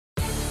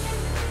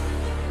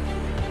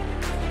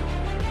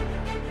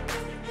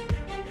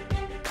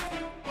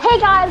Hey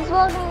guys,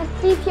 welcome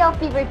to CPL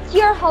Fever. It's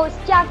your host,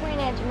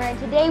 JackMurrayTV, and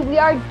today we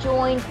are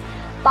joined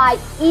by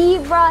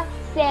Ibra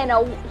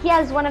Sanoh. He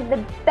has one of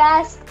the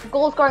best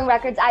goal-scoring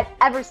records I've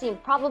ever seen,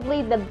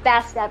 probably the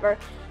best ever.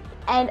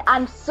 And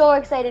I'm so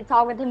excited to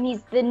talk with him.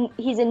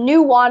 He's a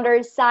new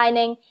Wanderers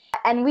signing,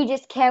 and we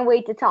just can't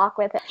wait to talk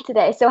with him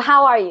today. So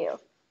how are you?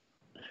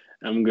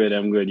 I'm good,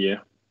 yeah.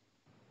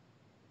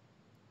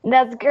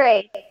 That's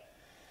great.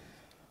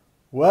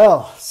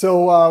 Well,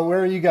 so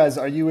where are you guys?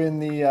 Are you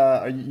in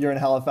you're in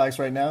Halifax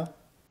right now?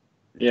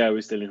 Yeah,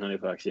 we're still in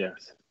Halifax,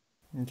 yes.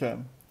 Okay.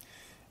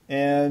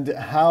 And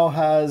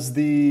how's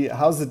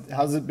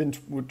it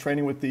been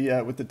training with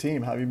the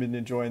team? How have you been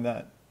enjoying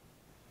that?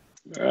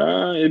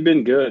 It's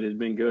been good. It's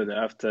been good.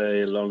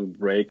 After a long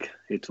break,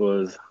 it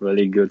was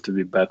really good to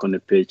be back on the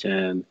pitch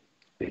and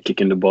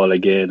kicking the ball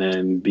again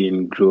and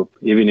being group.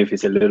 Even if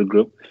it's a little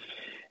group,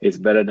 it's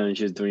better than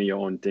just doing your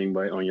own thing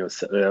by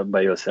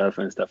yourself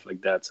and stuff like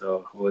that.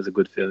 So it was a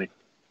good feeling.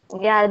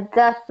 Yeah,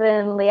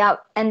 definitely.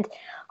 And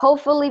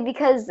hopefully,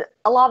 because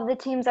a lot of the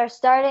teams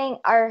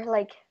are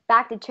like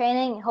back to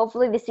training,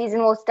 hopefully the season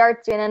will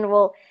start soon and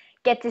we'll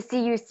get to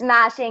see you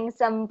smashing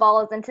some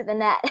balls into the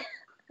net.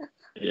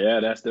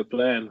 Yeah, that's the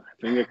plan.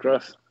 Finger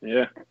crossed.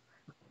 Yeah.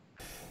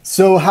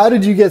 So how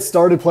did you get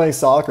started playing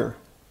soccer?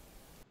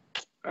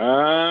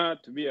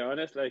 To be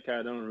honest, like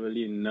I don't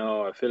really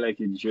know. I feel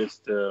like it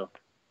just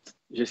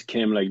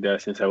came like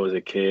that since I was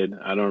a kid.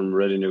 I don't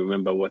really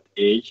remember what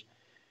age,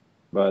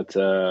 but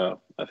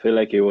I feel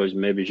like it was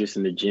maybe just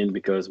in the gym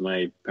because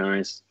my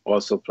parents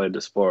also played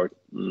the sport.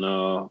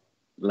 No,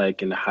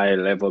 like in a higher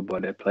level,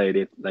 but they played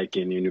it like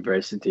in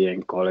university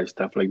and college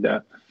stuff like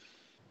that.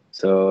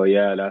 So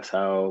yeah, that's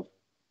how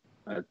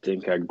I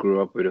think I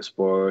grew up with the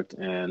sport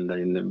and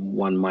in the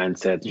one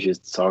mindset,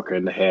 just soccer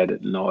in the head,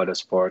 no other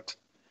sport.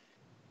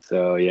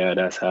 So yeah,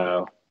 that's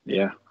how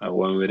I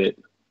went with it.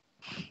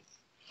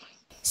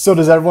 So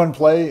does everyone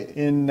play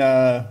in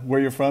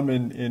where you're from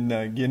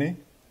in Guinea?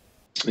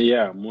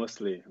 Yeah,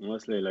 mostly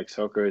like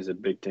soccer is a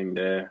big thing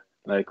there.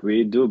 Like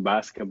we do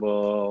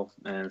basketball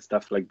and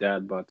stuff like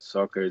that, but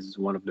soccer is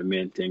one of the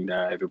main thing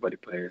that everybody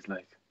plays.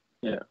 Like,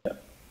 yeah.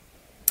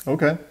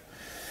 Okay.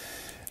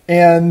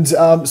 And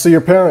so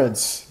your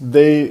parents,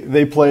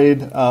 they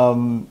played,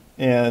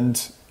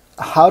 and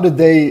how did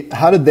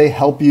they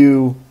help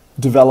you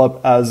develop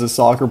as a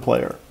soccer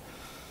player?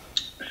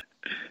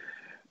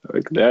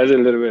 Like, that's a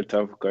little bit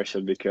tough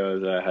question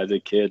because as a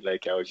kid,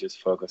 like I was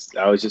just focused.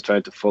 I was just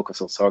trying to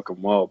focus on soccer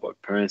more,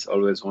 but parents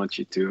always want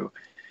you to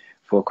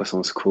focus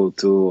on school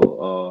too,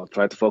 or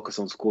try to focus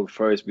on school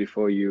first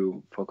before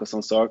you focus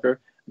on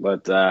soccer.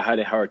 But I had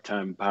a hard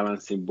time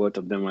balancing both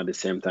of them at the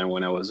same time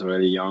when I was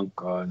really young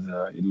because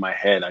in my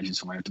head, I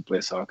just wanted to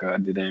play soccer. I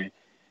didn't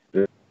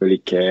really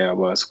care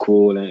about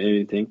school and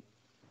anything.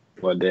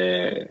 But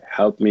they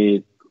helped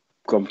me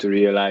come to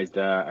realize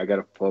that I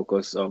gotta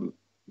focus on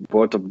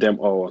both of them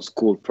or on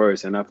school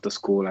first, and after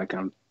school, I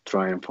can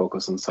try and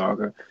focus on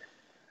soccer.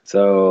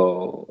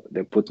 So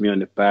they put me on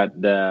the path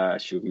that I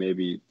should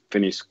maybe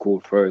finish school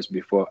first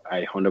before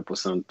I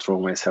 100% throw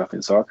myself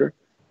in soccer.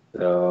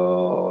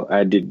 So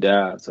I did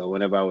that. So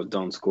whenever I was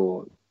done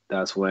school,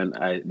 that's when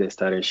they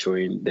started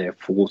showing their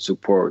full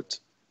support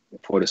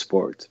for the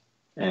sport,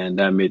 and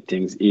that made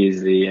things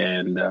easy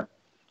and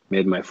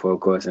made my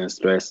focus and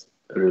stress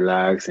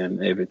relax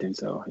and everything.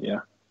 So yeah.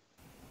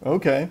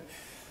 Okay.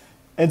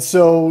 And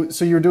so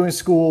you're doing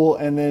school,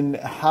 and then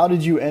how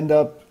did you end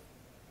up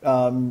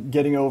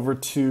getting over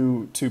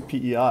to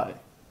PEI?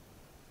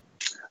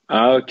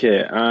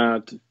 Okay.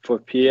 For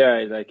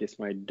PI, like it's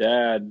my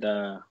dad.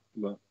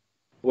 But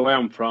where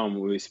I'm from,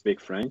 we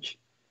speak French,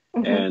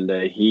 Hmm. and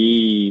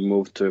he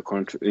moved to a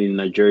country in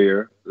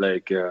Nigeria.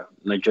 Like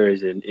Nigeria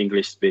is an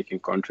English-speaking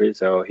country,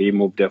 so he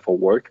moved there for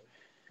work.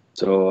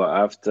 So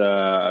after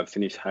I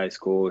finished high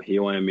school, he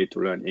wanted me to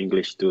learn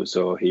English too.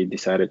 So he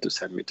decided to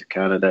send me to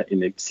Canada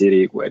in a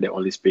city where they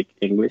only speak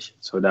English.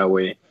 So that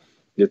way,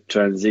 the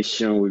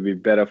transition would be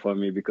better for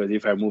me because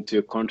if I move to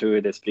a country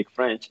where they speak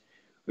French,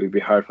 it would be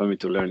hard for me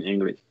to learn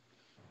English.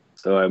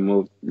 So I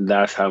moved.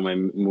 That's how my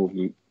move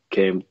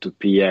came to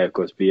PI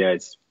because PI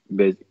is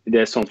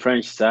there's some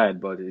French side,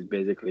 but it's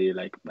basically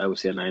like I would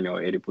say 90 or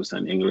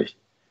 80% English.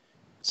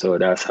 So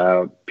that's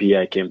how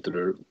PI came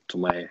to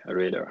my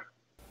radar.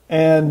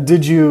 And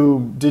did you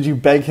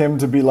beg him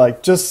to be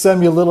like, just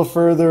send me a little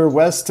further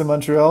west to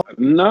Montreal?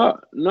 No,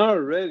 not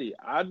really.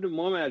 At the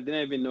moment, I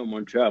didn't even know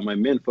Montreal. My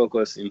main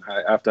focus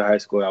after high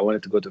school, I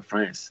wanted to go to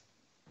France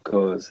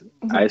because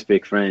I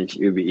speak French.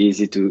 It would be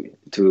easy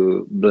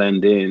to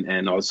blend in,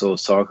 and also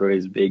soccer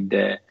is big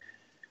there.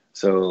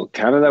 So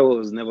Canada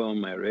was never on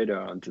my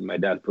radar until my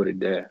dad put it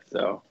there.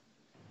 So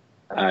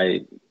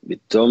I they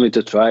told me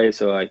to try it,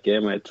 so I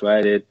came. I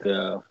tried it.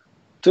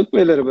 Took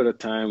me a little bit of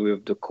time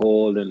with the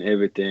cold and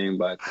everything,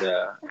 but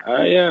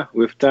yeah,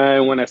 with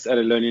time when I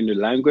started learning the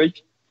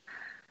language.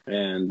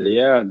 And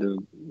yeah, the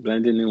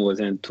blending in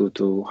wasn't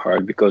too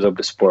hard because of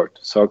the sport.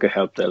 Soccer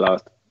helped a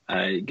lot.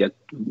 I get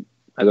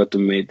I got to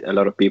meet a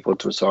lot of people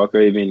through soccer,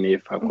 even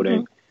if I Hmm.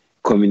 couldn't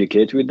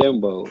communicate with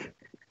them. But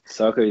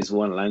soccer is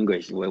one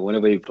language.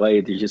 Whenever you play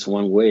it, it's just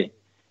one way,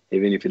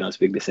 even if you don't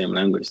speak the same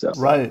language. So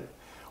Right.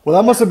 Well,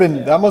 that must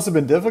have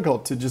been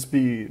difficult to just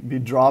be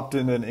dropped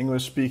in an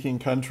English speaking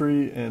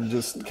country and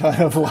just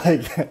kind of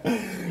like,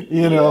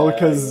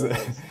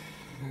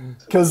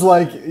 because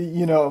like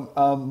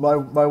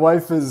my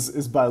wife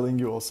is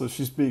bilingual, so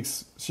she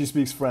speaks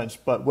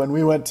French. But when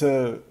we went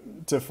to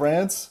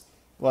France,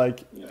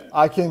 like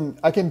I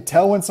can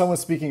tell when someone's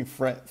speaking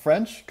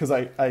French because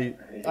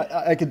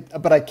I could,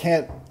 but I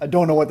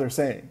don't know what they're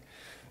saying,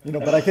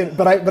 but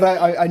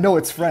I know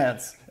it's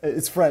France.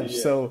 It's French,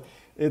 so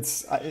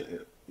it's.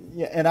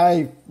 Yeah, and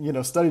I,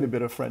 studied a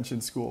bit of French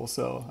in school,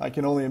 so I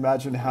can only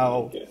imagine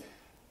how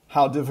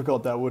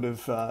difficult that would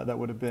have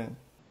been.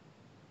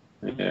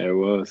 yeah, it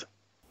was.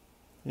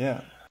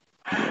 Yeah.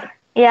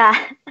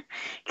 Yeah,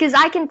 because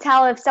I can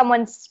tell if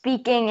someone's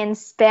speaking in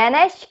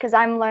Spanish because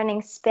I'm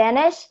learning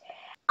Spanish.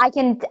 I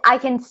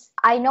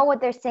know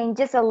what they're saying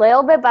just a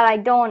little bit, but I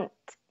don't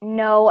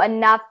know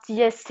enough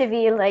to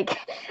be like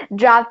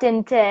dropped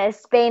into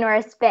Spain or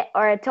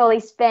a totally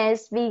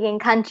Spanish speaking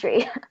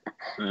country.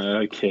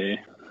 Okay,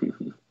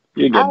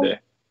 you get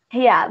there.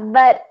 Yeah,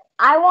 but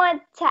I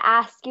want to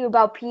ask you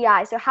about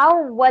PEI. So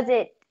how was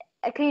it?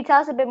 Could you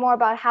tell us a bit more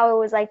about how it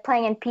was like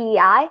playing in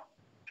PEI?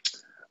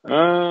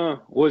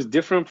 Was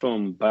different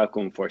from back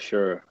home for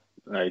sure.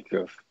 Like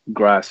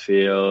grass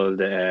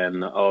field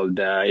and all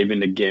that,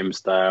 even the game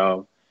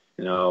style,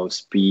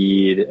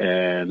 speed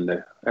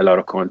and a lot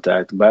of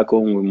contact. Back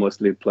home, we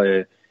mostly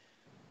play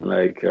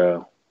like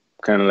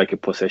kind of like a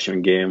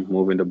possession game,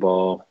 moving the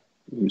ball,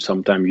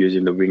 sometimes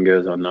using the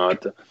wingers or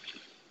not.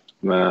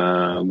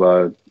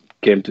 But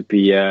came to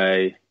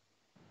PEI,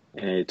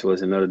 and it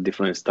was another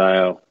different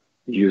style.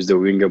 Use the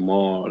winger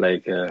more,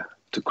 like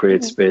to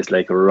create space,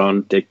 like a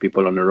run, take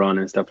people on the run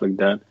and stuff like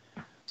that.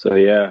 So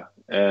yeah,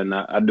 and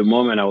at the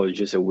moment I was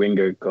just a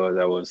winger because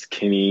I was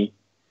skinny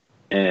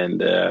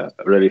and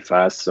really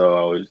fast.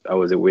 So I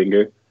was a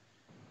winger.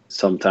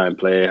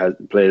 Sometimes I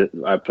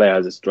play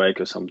as a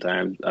striker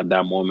sometimes at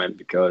that moment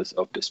because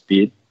of the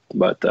speed.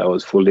 But I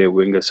was fully a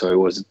winger, so it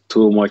was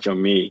too much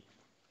on me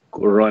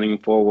running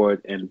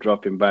forward and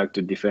dropping back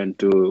to defend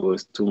too. It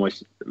was too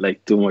much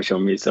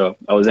on me, so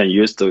I wasn't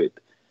used to it.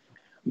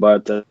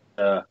 But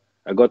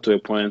I got to a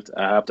point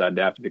I have to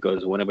adapt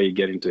because whenever you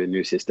get into a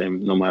new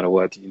system, no matter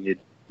what, you need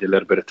a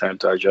little bit of time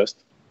to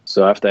adjust.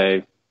 So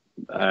after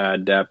I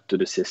adapt to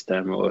the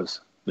system, it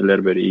was a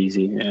little bit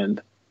easy, and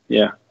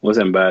yeah,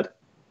 wasn't bad.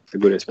 It's a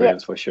good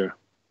experience for sure.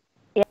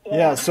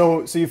 Yeah.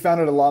 So you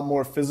found it a lot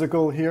more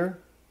physical here?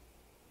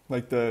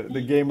 Like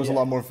the game was a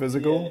lot more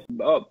physical?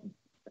 Oh,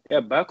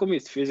 yeah, back home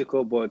it's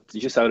physical, but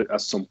just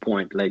at some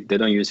point, like they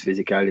don't use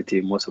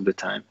physicality most of the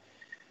time.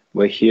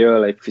 But here,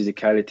 like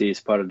physicality is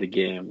part of the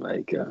game.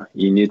 Like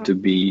you need to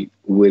be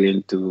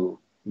willing to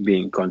be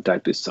in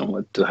contact with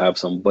someone, to have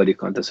some body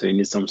contact. So you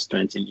need some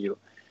strength in you.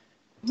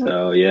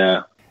 So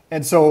yeah.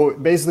 And so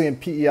basically in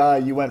PEI,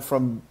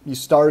 you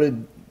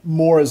started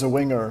more as a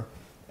winger,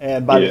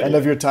 and by the end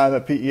of your time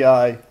at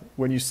PEI,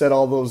 when you set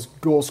all those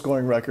goal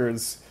scoring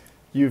records,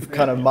 you've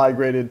kind of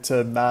migrated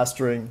to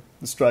mastering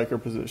the striker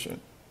position.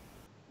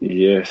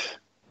 Yes.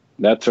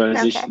 That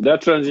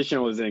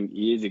transition wasn't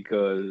easy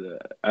because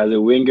as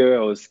a winger,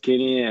 I was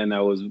skinny and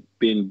I was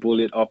being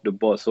bullied off the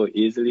ball so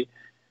easily.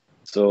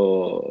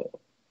 So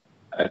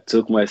I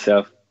took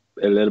myself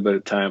a little bit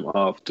of time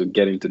off to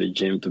get into the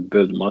gym to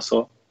build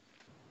muscle,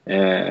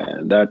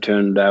 and that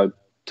turned out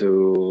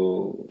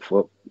to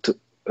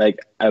like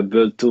I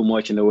built too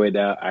much in the way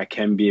that I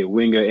can't be a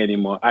winger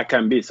anymore. I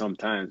can be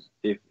sometimes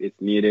if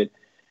it's needed,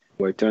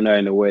 but it turned out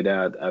in a way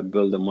that I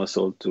built the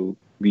muscle to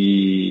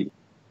be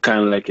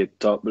kind of like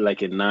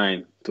like a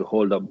nine to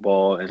hold up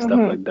ball and stuff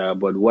like that.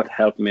 But what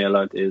helped me a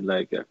lot is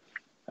like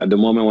at the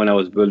moment when I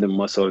was building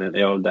muscle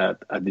and all that,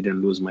 I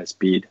didn't lose my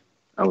speed.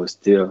 I was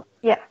still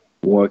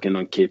working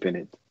on keeping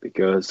it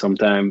because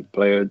sometimes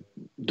players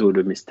do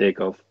the mistake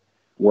of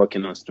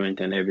working on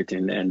strength and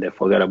everything, and they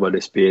forget about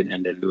the speed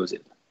and they lose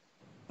it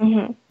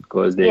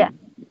because they're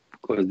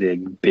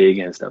big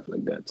and stuff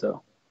like that.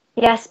 So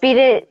yeah,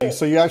 speed is.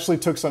 So you actually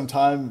took some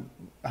time.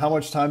 How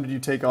much time did you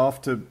take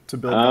off to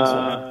build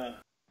muscle?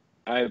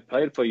 I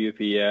applied for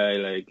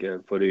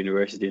UPI for the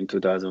university in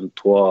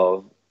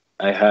 2012.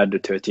 I had the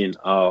 13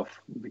 off,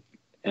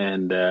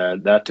 and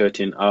that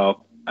 13 off,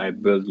 I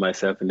built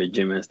myself in the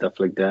gym and stuff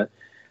like that.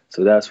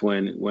 So that's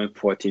when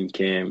 14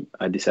 came,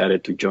 I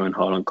decided to join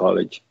Holland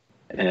College,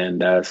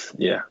 and that's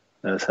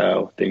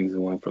how things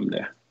went from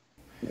there.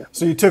 Yeah.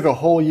 So you took a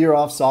whole year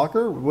off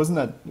soccer?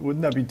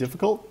 Wouldn't that be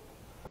difficult?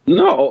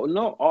 No,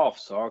 not off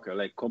soccer,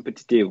 like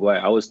competitive way.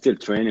 I was still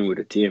training with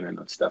the team and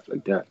stuff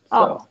like that.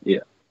 So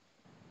yeah.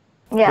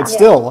 But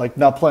still, like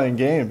not playing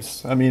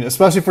games. I mean,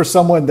 especially for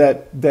someone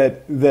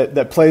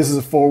that plays as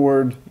a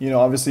forward,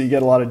 obviously you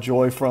get a lot of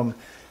joy from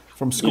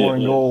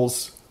scoring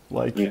goals.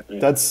 Like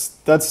that's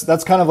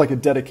kind of like a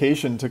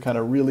dedication to kind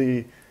of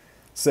really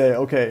say,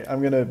 okay,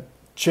 I'm gonna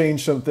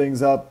change some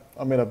things up.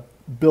 I'm gonna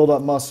build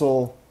up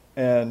muscle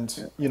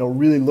and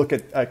really look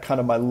at kind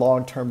of my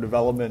long-term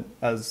development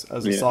as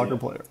a soccer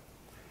player.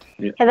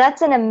 Yeah. Yeah,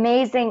 that's an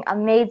amazing,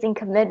 amazing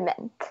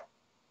commitment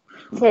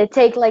to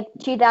take like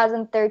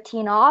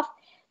 2013 off.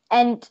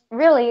 And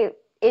really,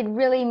 it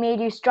really made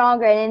you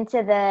stronger and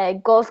into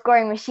the goal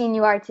scoring machine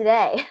you are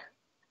today.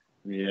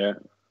 Yeah,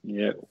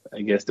 yeah.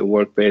 I guess the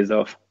work pays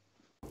off.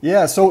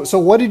 Yeah. So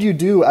what did you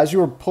do as you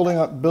were pulling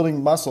up,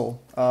 building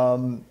muscle?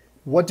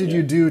 What did Yeah.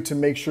 you do to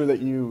make sure that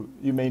you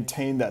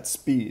maintained that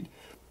speed?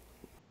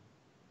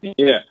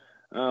 Yeah.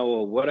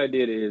 Well, what I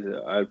did is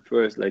at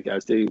first, like I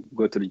still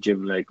go to the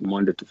gym like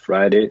Monday to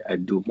Friday. I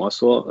do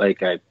muscle.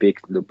 Like I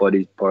pick the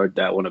body part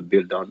that I want to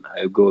build on.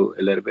 I go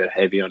a little bit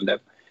heavy on them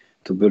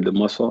to build the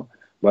muscle.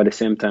 But at the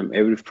same time,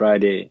 every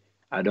Friday,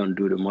 I don't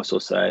do the muscle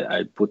side.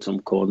 I put some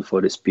cone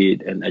for the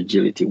speed and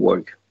agility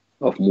work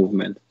of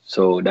movement.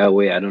 So that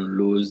way I don't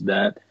lose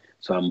that.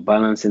 So I'm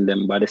balancing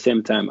them. But at the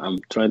same time, I'm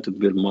trying to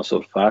build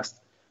muscle fast,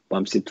 but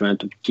I'm still trying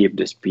to keep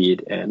the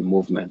speed and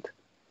movement.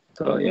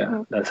 So yeah,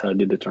 Mhm. that's how I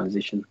did the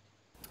transition.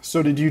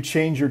 So did you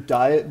change your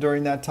diet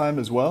during that time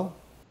as well?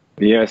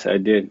 Yes, I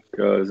did.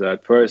 Because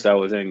at first I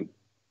wasn't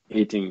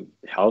eating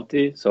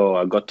healthy. So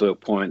I got to a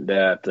point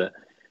that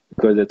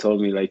because they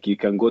told me like you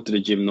can go to the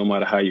gym no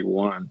matter how you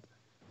want,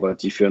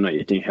 but if you're not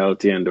eating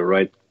healthy and the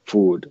right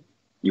food,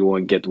 you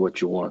won't get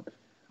what you want.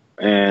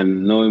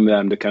 And knowing that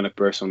I'm the kind of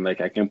person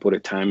like I can put a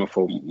timer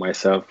for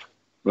myself,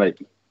 like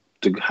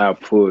to have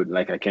food.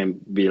 Like I can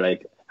be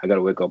like I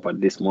gotta wake up at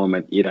this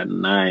moment, eat at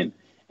 9,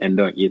 and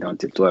don't eat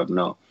until 12.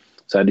 No.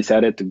 So I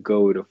decided to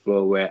go with the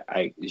flow where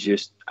I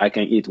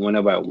can eat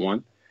whenever I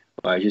want,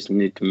 but I just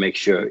need to make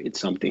sure it's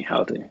something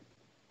healthy.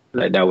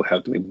 Like that will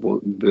help me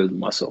build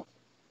muscle.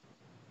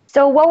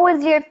 So, what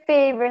was your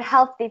favorite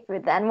healthy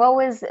food then? What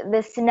was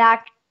the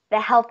snack, the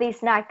healthy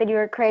snack that you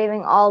were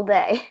craving all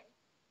day?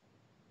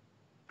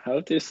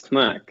 Healthy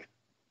snack.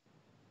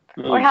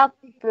 Or Hmm.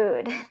 healthy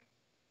food?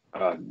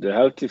 The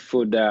healthy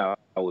food that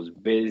I was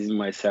basing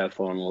myself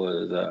on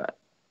was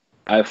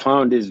I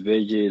found this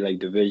veggie, like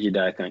the veggie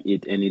that I can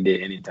eat any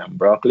day, anytime.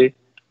 Broccoli.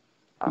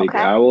 Big. Okay.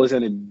 I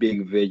wasn't a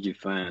big veggie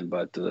fan,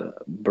 but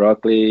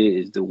broccoli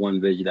is the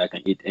one veggie that I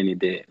can eat any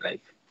day,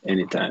 like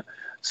anytime.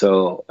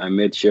 So I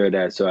made sure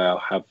that so I'll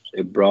have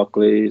some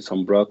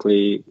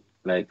broccoli,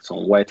 like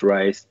some white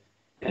rice,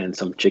 and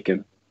some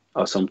chicken.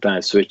 Or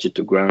sometimes switch it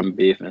to ground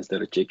beef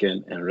instead of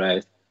chicken and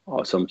rice,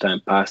 or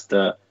sometimes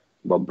pasta.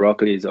 But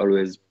broccoli is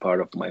always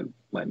part of my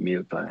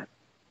meal plan.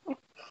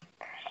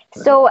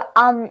 Right. So,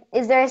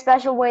 is there a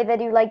special way that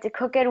you like to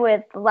cook it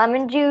with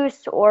lemon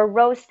juice or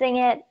roasting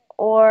it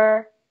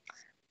or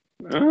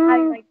how do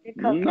you like to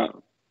cook it?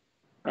 No,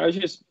 I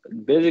just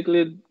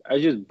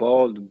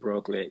boiled the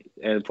broccoli,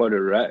 and for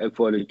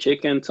the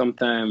chicken,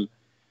 sometimes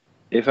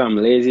if I'm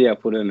lazy, I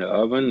put it in the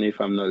oven.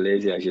 If I'm not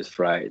lazy, I just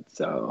fry it.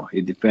 So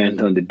it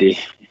depends on the day.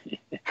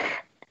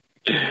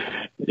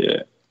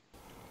 Yeah.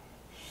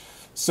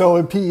 So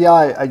in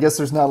PEI, I guess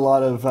there's not a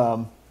lot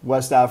of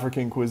West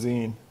African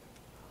cuisine.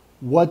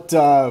 What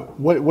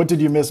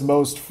did you miss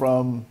most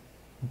from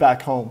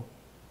back home?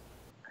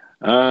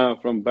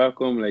 From back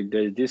home, like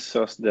there's this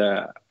sauce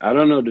that I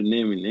don't know the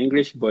name in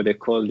English, but they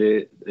called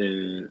it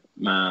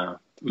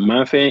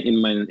mafe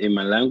in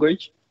my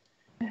language,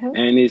 Hmm.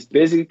 and it's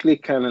basically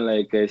kind of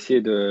like I see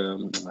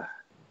the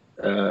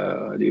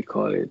what do you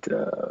call it?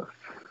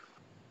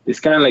 It's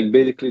kind of like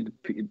basically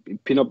the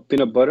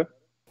peanut butter.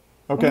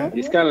 Okay. Hmm.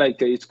 It's kind of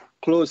like it's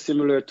close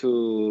similar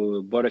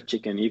to butter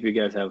chicken. If you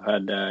guys have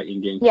had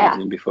Indian Yeah,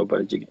 cuisine before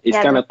butter chicken, it's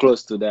yeah, kind of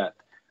close to that.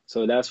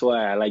 So that's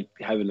why I like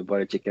having the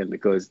butter chicken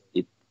because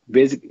it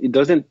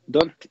doesn't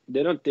don't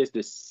they don't taste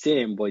the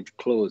same, but it's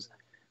close.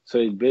 So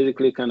it's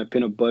basically kind of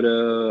peanut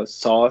butter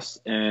sauce,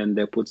 and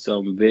they put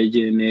some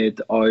veggie in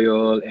it,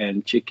 oil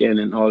and chicken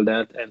and all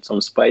that, and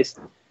some spice.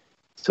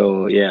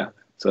 So yeah,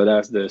 so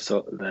that's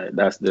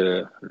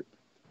the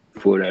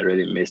food I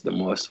really miss the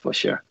most for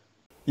sure.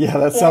 Yeah,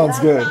 that yeah. sounds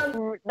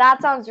good.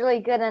 That sounds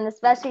really good, and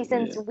especially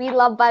since Yeah. we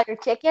love butter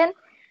chicken.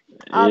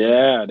 Um,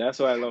 Yeah, that's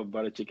why I love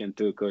butter chicken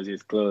too, because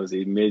it's close.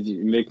 It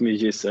make me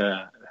just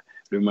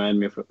remind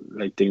me of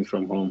like things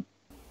from home.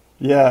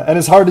 Yeah, and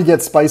it's hard to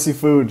get spicy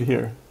food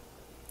here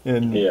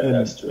in Yeah, in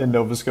that's true. in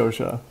Nova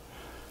Scotia.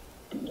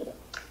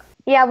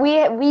 yeah,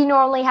 we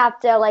normally have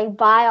to like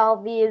buy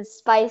all these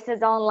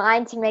spices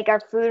online to make our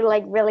food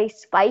like really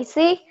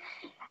spicy.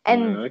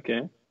 And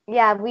Okay.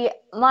 yeah, we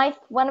my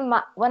one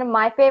of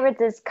my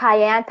favorites is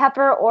cayenne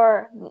pepper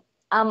or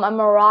a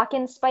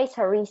Moroccan spice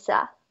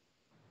harissa.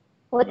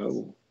 What's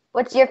Oh.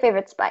 what's your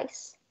favorite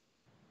spice?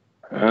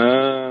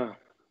 Uh,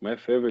 my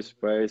favorite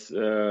spice.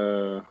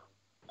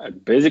 I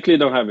basically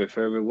don't have a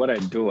favorite. What I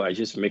do, I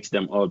just mix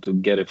them all to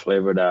get a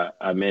flavor that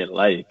I may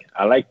like.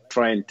 I like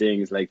trying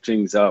things, like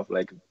things up,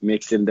 like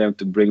mixing them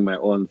to bring my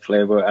own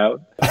flavor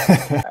out.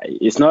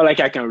 It's not like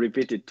I can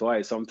repeat it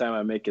twice. Sometimes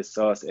I make a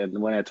sauce, and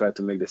when I try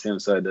to make the same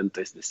sauce, it doesn't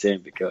taste the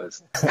same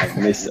because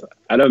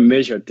I don't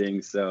measure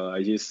things, so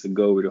I just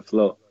go with the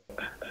flow.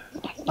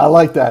 I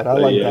like that. I So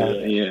like yeah,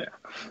 that. yeah, yeah.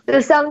 So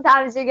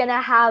sometimes you're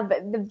gonna have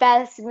the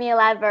best meal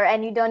ever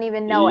and you don't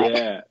even know it.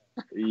 Yeah,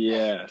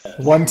 Yes.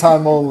 One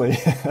time only.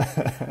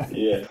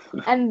 Yeah.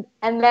 And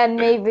then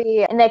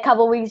maybe in a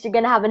couple weeks you're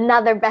gonna have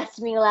another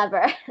best meal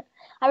ever.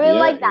 I really Yeah,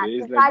 like it that.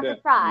 is like Surprise,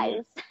 that. Yeah.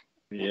 surprise.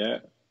 Yeah.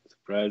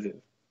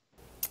 Surprising.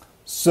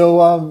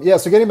 So yeah,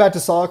 so getting back to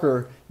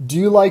soccer, do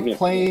you like Yeah.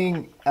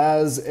 playing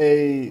as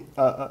a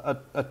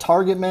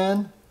target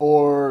man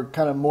or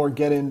kind of more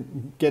get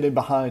in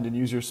behind and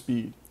use your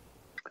speed?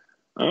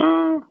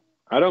 Uh,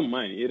 I don't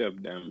mind either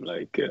of them.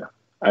 Like,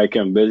 I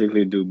can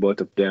basically do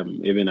both of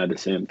them even at the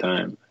same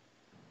time.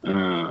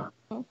 Uh,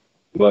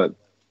 but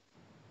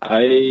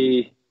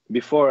I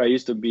before I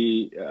used to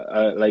be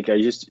like I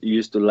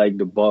used to like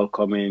the ball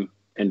coming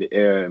in the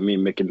air, me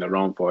making the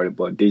run for it.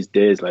 But these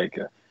days, like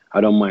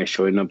I don't mind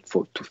showing up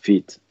for to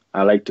fit.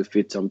 I like to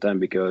fit sometimes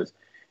because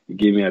it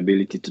give me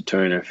ability to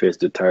turn and face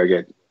the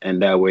target,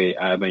 and that way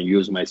I haven't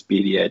used my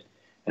speed yet,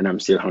 and I'm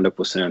still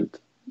 100%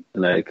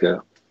 like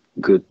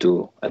good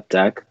to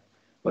attack.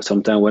 But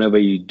sometimes whenever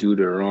you do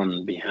the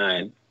run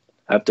behind,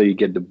 after you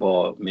get the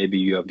ball, maybe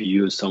you have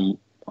used some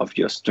of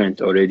your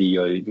strength already.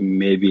 You're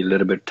maybe a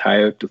little bit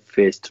tired to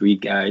face three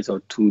guys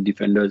or two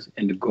defenders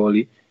and the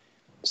goalie.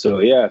 So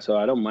yeah, so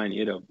I don't mind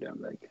either of them.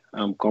 Like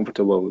I'm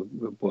comfortable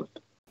with both.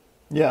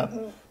 Yeah,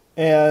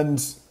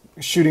 and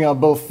shooting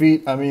out both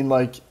feet. I mean,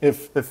 like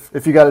if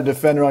you got a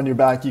defender on your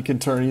back, you can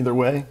turn either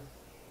way.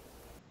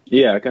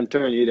 Yeah, I can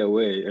turn either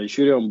way and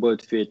shoot on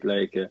both feet.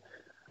 Like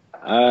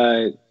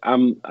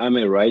I'm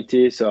a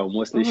righty, so I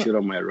mostly Mhm. shoot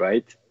on my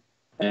right,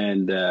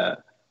 and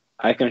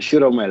I can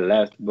shoot on my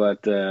left,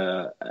 but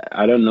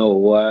I don't know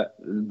what.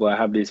 But I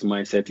have this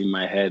mindset in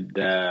my head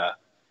that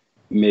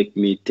make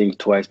me think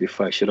twice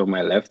before I shoot on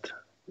my left.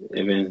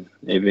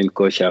 Even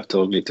coach have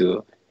told me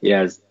to. He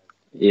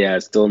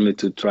has told me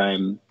to try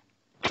and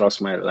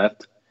trust my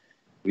left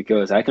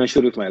because I can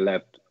shoot with my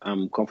left.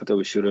 I'm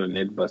comfortable shooting on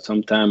it, but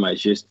sometimes I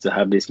just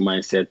have this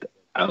mindset.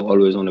 I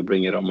always want to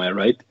bring it on my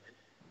right.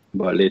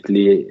 But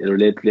lately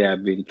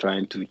I've been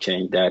trying to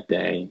change that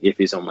thing. If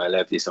it's on my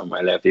left, it's on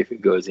my left. If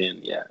it goes in,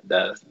 yeah,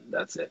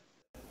 that's it.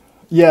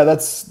 Yeah,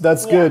 that's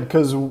Yeah. good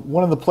because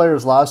one of the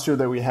players last year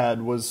that we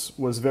had was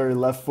very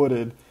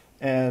left-footed,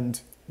 and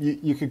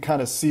you could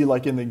kind of see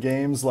like in the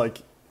games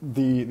like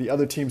the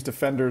other team's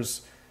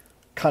defenders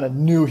kind of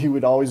knew he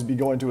would always be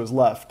going to his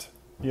left,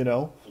 you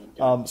know,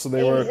 so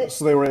they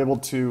were able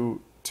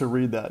to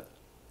read that.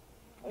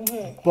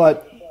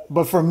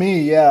 But for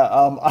me, yeah,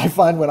 I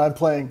find when I'm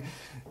playing,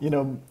 you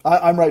know,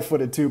 I'm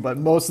right-footed too, but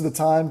most of the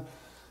time,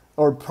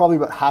 or probably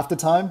about half the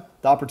time,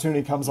 the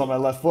opportunity comes on my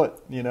left foot,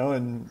 you know,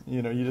 and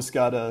you know you just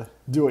gotta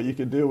do what you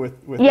can do with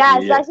it. Yeah,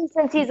 Yeah. especially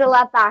since he's a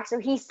left back, so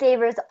he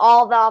savors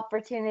all the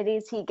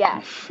opportunities he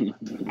gets.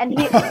 And and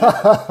he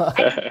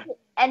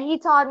and he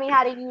taught me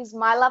how to use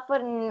my left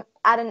foot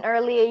at an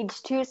early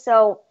age too.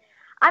 So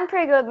I'm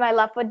pretty good with my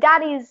left foot.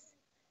 That's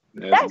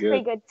Daddy's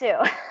pretty good. good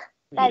too.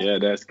 That's Yeah,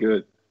 that's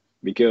good.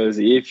 Because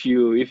if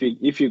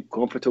you're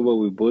comfortable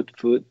with both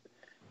foot,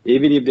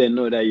 even if they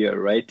know that you're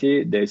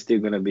righty, there's still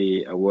gonna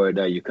be a word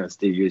that you can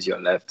still use your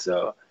left.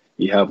 So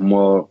you have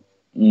more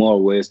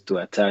ways to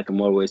attack,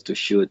 more ways to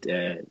shoot,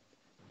 and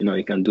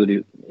you can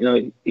do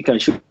you can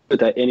shoot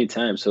at any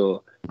time.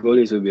 So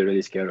goalies will be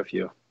really scared of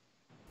you.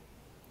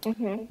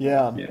 hmm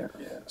Yeah. Yeah.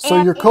 So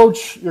your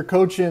coach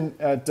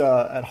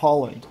at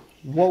Holland,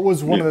 what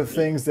was one Yeah. of the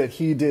things that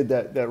he did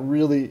that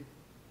really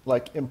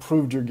like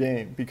improved your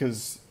game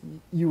because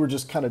you were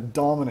just kind of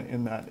dominant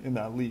in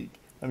that league.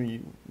 I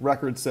mean,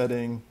 record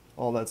setting,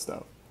 all that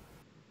stuff.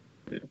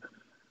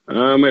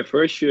 My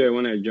first year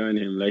when I joined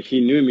him, like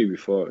he knew me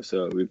before,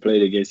 so we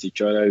played against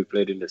each other. We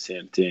played in the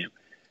same team.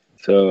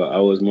 So I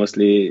was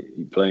mostly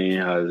playing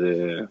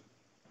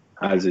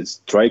as a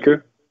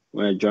striker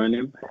when I joined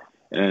him,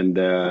 and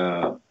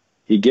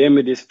he gave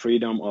me this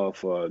freedom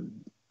of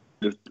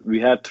we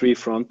had three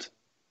front,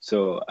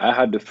 so I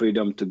had the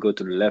freedom to go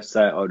to the left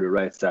side or the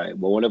right side.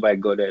 But whenever I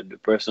go there, the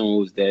person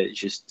who's there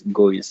just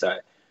go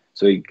inside.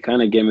 So he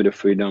kind of gave me the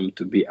freedom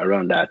to be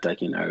around the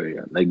attacking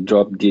area, like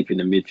drop deep in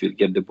the midfield,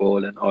 get the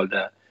ball and all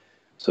that.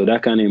 So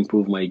that kind of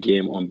improved my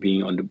game on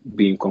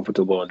being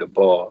comfortable on the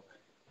ball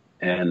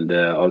and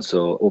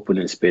also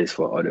opening space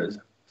for others.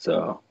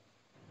 So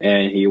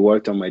and he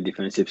worked on my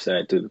defensive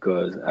side too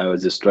because I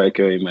was a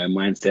striker in my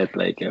mindset.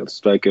 Like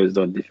strikers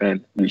don't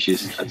defend, which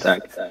is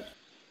attack.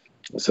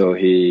 So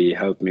he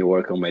helped me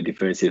work on my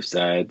defensive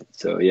side.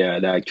 So yeah,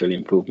 that actually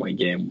improved my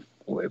game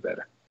way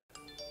better.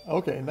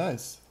 Okay,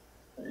 nice.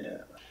 Yeah.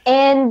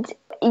 And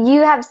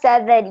you have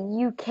said that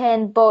you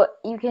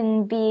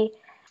can be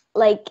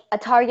like a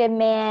target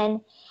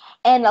man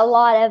and a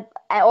lot of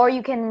or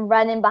you can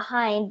run in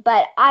behind.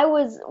 But I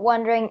was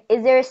wondering,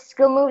 is there a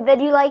skill move that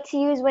you like to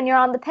use when you're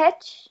on the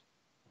pitch?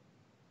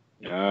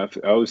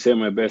 I would say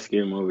my best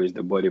skill move is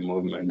the body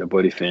movement, the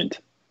body feint,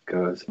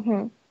 because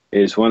hmm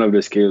it's one of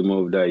the skill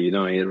moves that you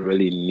don't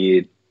really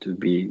need to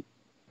be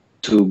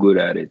too good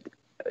at it.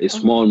 A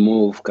small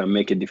move can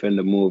make a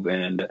defender move,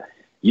 and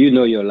you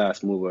know your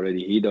last move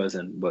already. He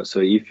doesn't. But so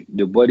if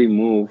the body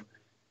move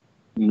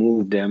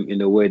them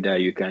in a way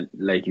that you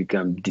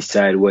can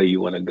decide where you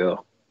want to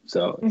go.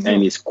 So hmm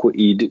and it's quick.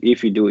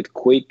 If you do it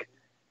quick,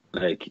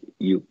 like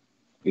you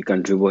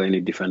can dribble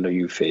any defender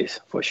you face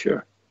for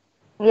sure.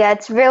 Yeah,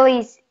 it's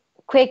really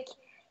quick,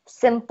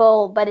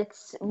 simple, but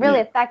it's really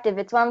Yeah, effective.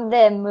 It's one of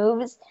the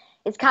moves.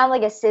 It's kind of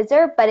like a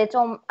scissor, but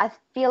I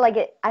feel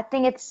like I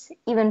think it's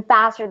even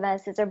faster than a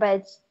scissor,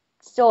 but it's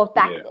still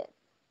yeah, effective.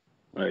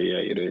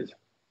 yeah, it is.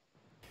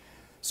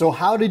 So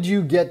how did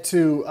you get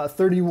to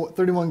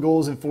 31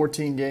 goals in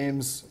 14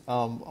 games,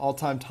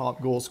 all-time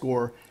top goal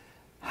scorer?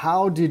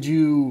 How did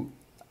you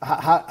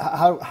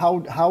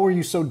how were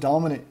you so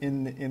dominant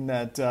in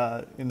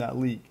that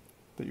league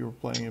that you were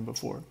playing in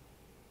before?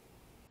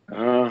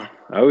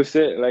 I would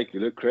say like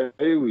the credit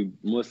we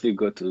mostly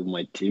go to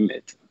my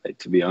teammates. Like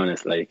to be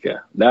honest, like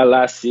that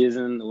last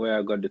season where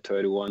I got the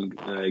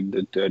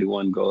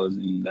 31 goals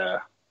in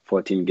the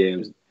 14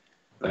 games.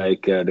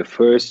 Like the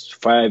first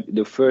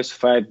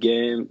 5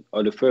 games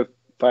or the first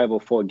 5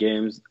 or 4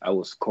 games, I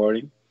was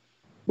scoring.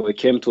 But it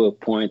came to a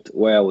point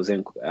where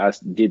I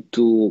did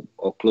 2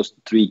 or close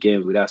to 3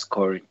 games without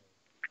scoring,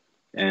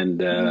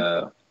 and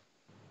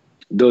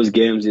those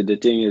games, the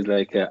thing is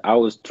like I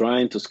was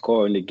trying to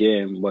score in the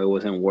game, but it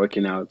wasn't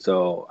working out.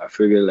 So I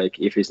figured like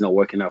if it's not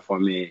working out for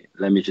me,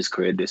 let me just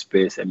create the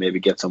space and maybe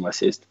get some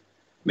assist.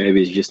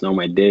 Maybe it's just not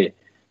my day.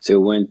 So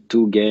it went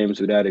 2 games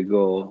without a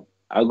goal.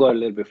 I got a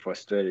little bit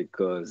frustrated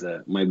because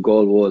my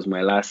goal was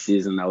my last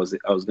season. I was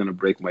gonna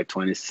break my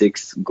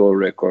 26 goal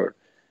record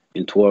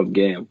in 12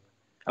 games.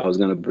 I was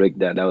gonna break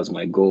that. That was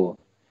my goal.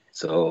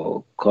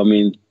 So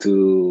coming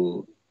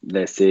to,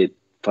 let's say,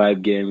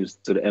 5 games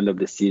to the end of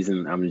the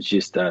season, I'm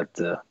just at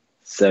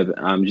 7.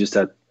 I'm just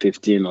at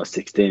 15 or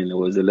 16. It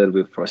was a little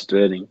bit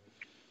frustrating.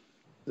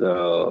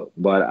 So,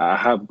 but I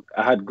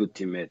had good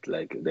teammates.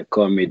 Like they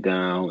calmed me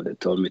down. They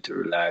told me to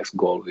relax.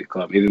 Goal will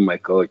come. Even my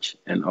coach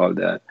and all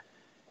that.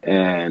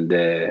 And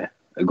I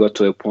got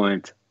to a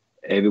point.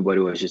 Everybody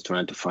was just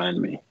trying to find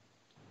me.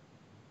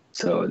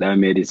 So that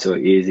made it so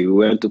easy. We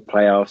went to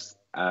playoffs.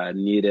 I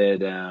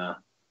needed I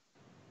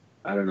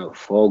don't know,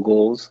 4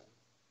 goals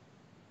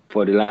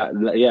for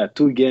yeah,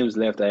 2 games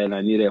left, and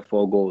I needed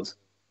 4 goals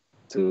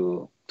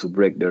to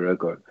break the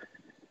record.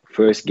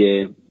 First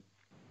game,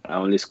 I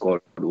only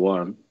scored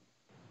 1,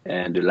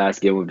 and the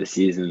last game of the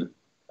season,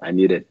 I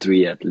needed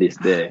 3 at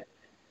least there.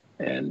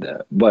 And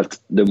but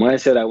the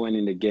mindset I went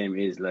in the game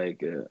is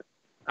like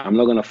I'm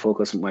not gonna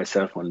focus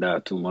myself on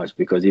that too much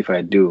because if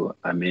I do,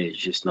 I may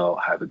just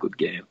not have a good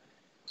game.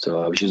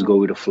 So I'll just go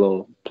with the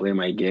flow, play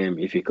my game.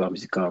 If it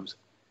comes, it comes.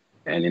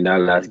 And in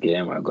that last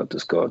game, I got to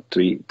score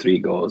three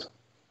goals.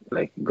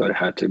 Like got a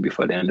hat trick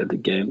before the end of the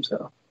game.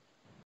 So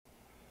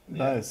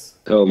yeah. Nice.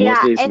 So Yeah,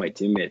 mostly it's and my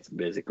teammates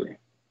basically.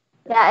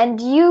 yeah, and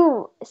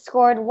you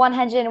scored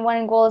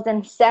 101 goals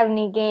in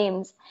 70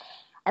 games,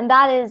 and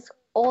that is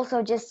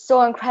also just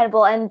so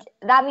incredible. And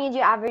that means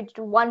you averaged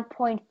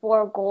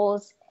 1.4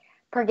 goals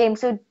per game.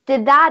 So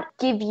did that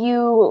give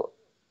you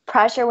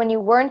pressure when you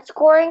weren't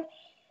scoring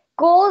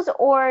goals,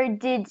 or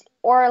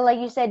like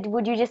you said,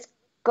 would you just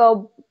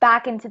go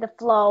back into the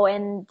flow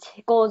and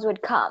goals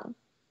would come?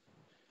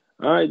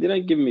 It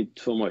didn't give me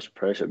too much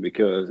pressure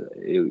because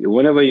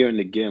whenever you're in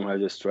the game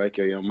as a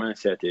striker, your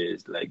mindset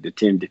is like the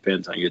team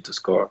depends on you to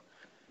score.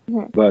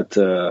 Mhm. But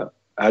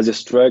as a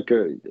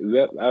striker,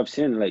 I've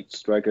seen like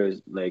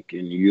strikers like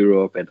in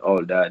Europe and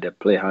all that. They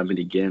play how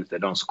many games they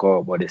don't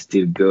score, but they're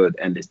still good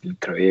and they still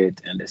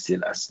create and they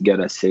still get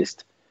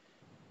assist.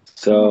 Mhm.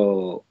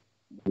 So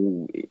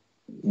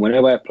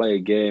whenever I play a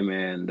game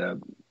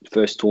and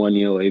first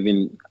 20 or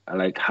even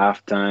like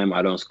halftime,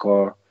 I don't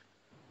score,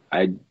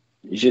 I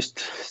just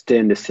stay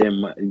in the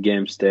same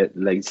game state,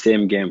 like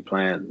same game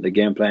plan. The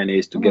game plan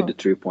is to get Mhm. the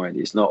 3 point.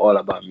 It's not all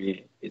about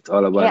me. It's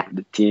all about Yeah.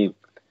 the team.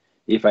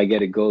 If I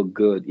get a goal,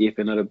 good. If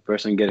another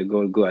person get a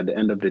goal, good. At the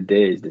end of the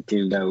day, it's the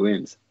team that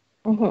wins.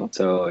 Mhm.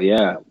 So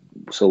yeah.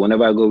 So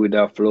whenever I go with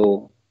that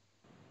flow,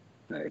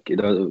 like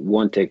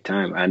won't take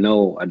time. I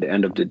know at the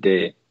end of the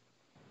day,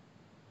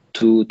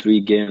 2,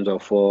 3 games or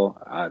 4,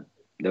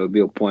 there will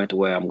be a point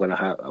where I'm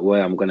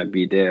gonna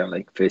be there,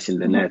 like facing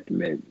the Mhm. net,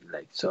 maybe.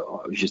 Like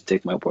so, I'll just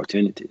take my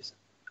opportunities.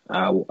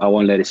 I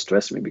won't let it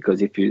stress me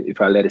because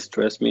if I let it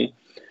stress me,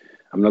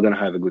 I'm not gonna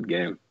have a good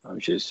game. I'm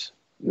just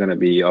gonna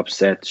be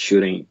upset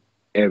shooting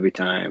every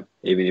time,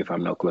 even if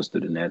I'm not close to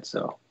the net.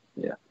 So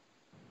yeah,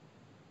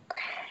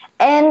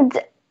 And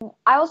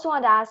I also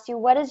want to ask you,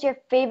 what is your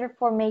favorite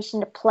formation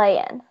to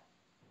play in?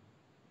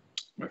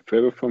 my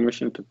favorite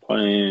formation to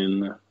play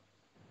in.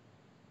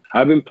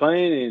 I've been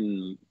playing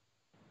in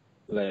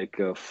like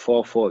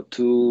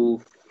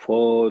 4-4-2,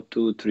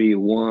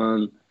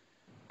 4-2-3-1.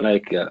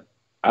 Like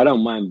I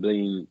don't mind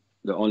being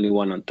the only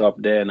one on top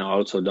there, and I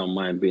also don't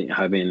mind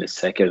having a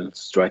second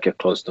striker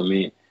close to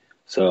me.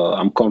 So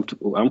I'm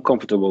comfortable. I'm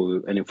comfortable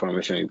with any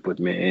formation you put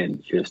me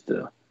in. Just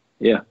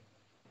yeah,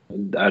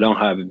 I don't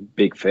have a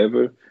big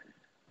favor.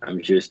 I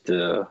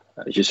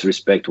just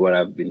respect what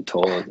I've been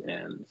told,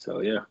 and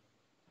so yeah.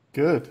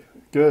 Good.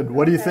 Good. Okay.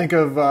 What do you think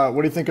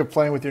of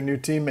playing with your new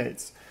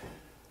teammates?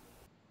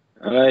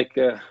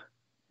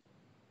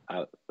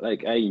 I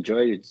like I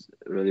enjoyed it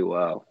really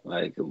well.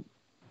 Like the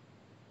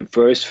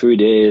first few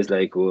days,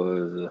 like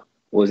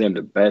wasn't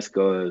the best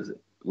because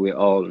we're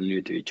all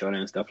new to each other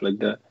and stuff like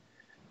that.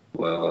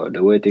 Well,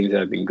 the way things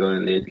have been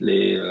going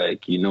lately,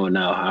 like you know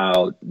now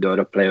how the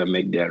other player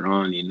make their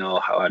run, you know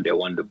how they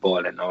want the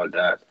ball and all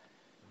that.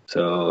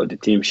 So the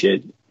team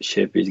shape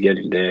is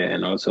getting there,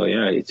 and also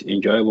yeah, it's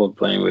enjoyable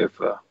playing with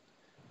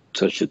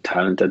such a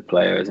talented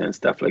players and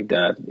stuff like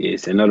that.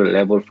 It's another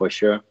level for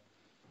sure,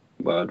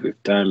 but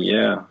with time,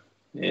 yeah,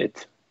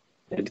 it's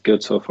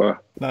good so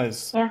far.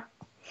 Nice. Yeah.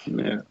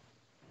 Yeah.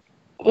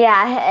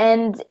 Yeah,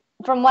 and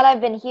from what I've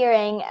been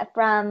hearing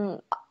from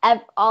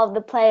all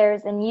the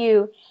players and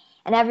you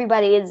and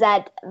everybody is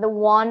that the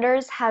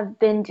Wanderers have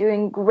been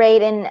doing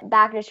great in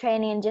back to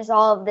training and just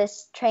all of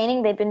this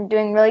training. They've been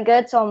doing really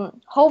good. So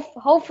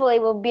hopefully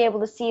we'll be able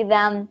to see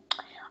them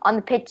on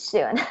the pitch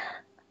soon.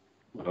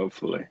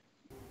 Hopefully.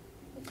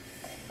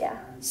 Yeah.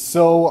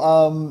 So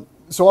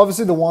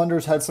obviously the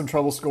Wanderers had some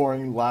trouble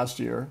scoring last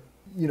year.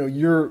 You know,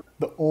 you're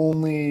the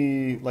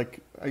only, like,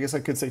 I guess I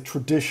could say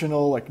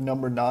traditional, like,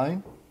 number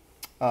 9.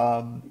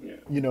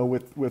 You know,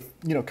 with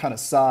you know, kind of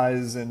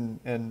size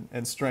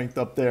and strength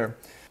up there.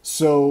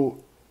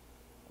 So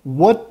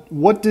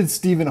what did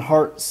Stephen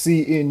Hart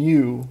see in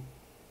you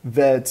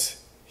that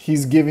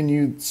he's given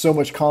you so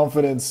much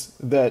confidence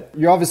that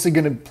you're obviously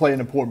going to play an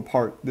important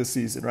part this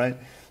season, right?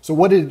 So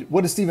what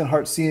did Stephen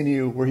Hart see in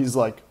you where he's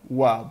like,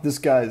 wow, this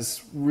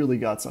guy's really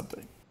got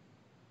something?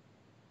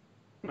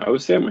 I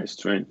would say my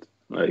strength,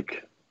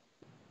 like,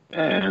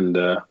 and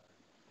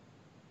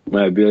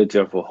my ability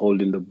of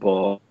holding the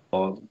ball,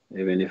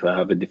 even if I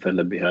have a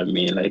defender behind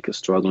me, like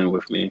struggling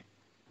with me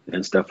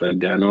and stuff like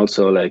that. And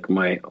also like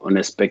my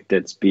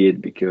unexpected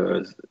speed,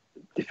 because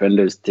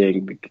defenders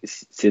think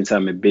because, since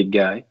I'm a big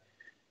guy,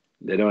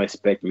 they don't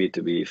expect me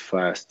to be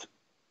fast,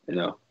 you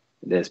know.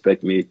 They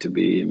expect me to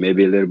be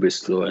maybe a little bit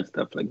slow and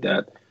stuff like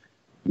that.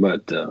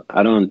 But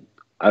I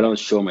don't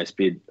show my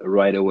speed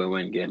right away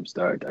when games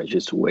start. I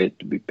just wait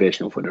to be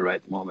patient for the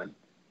right moment.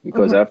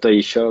 Because after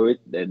you show it,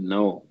 they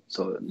know.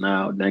 So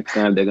now next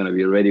time they're gonna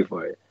be ready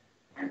for it.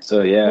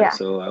 So yeah.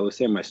 So I would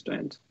say my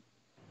strength.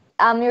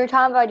 You were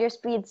talking about your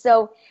speed.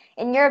 So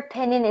in your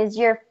opinion, is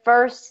your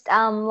first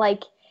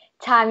like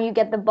time you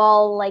get the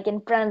ball like in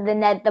front of the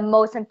net the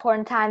most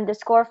important time to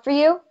score for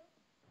you?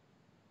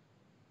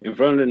 In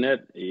front of the net,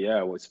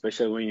 yeah, well,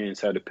 especially when you're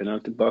inside the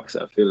penalty box,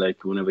 I feel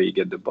like whenever you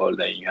get the ball,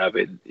 then you have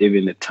it,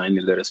 even a tiny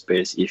little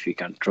space, if you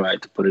can try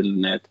to put it in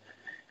the net,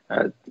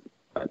 I,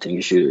 I think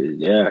I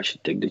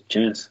should take the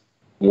chance.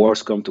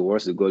 Worst come to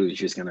worst, the goal is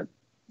just gonna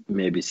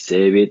maybe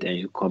save it and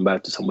you come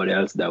back to somebody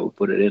else that will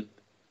put it in.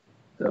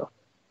 So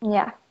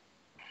Yeah.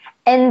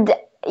 And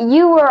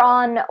you were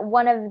on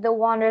one of the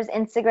Wanderers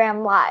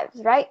Instagram lives,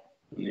 right?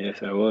 yes,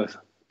 I was.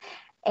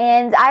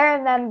 And I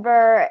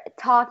remember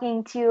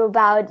talking to you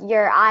about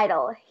your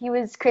idol. He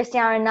was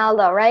Cristiano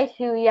Ronaldo, right?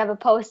 Who you have a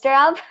poster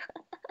of.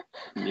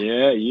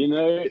 Yeah, you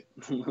know it.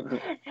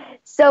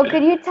 So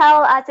could you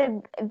tell us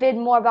a bit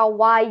more about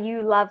why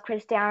you love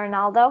Cristiano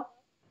Ronaldo?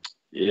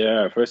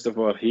 Yeah, first of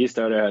all, he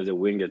started as a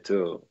winger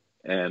too,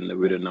 and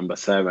with the number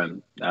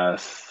 7,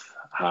 that's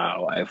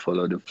how I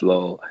follow the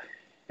flow.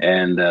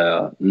 And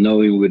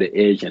knowing with the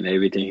age and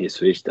everything, he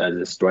switched as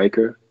a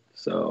striker.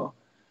 So,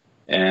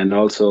 and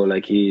also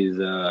like his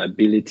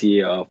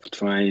ability of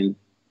trying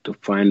to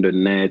find the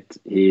net,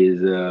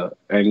 his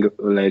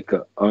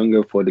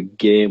hunger for the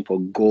game, for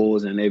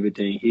goals and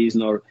everything. He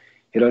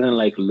doesn't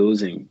like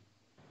losing.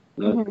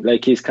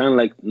 Like he's kind of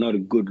like not a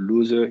good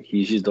loser.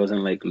 He just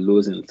doesn't like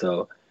losing.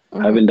 So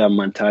having that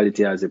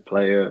mentality as a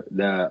player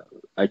that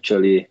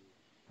actually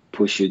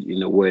push it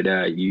in a way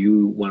that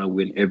you want to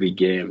win every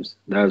games.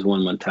 That's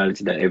one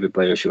mentality that every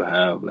player should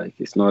have. Like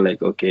it's not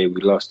like, okay, we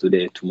lost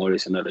today, tomorrow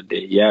is another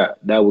day. Yeah,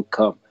 that will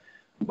come.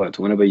 But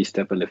whenever you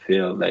step on the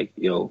field, like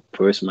your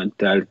first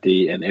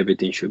mentality and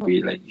everything should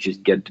be like you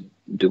just get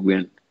the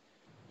win.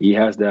 He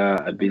has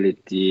that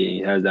ability, he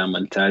has that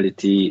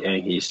mentality,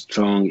 and he's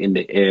strong in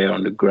the air,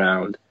 on the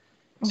ground.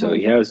 So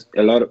he has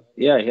a lot of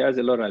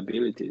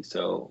ability.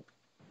 So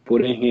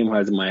putting him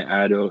as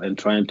my idol and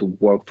trying to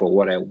work for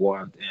what I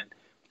want and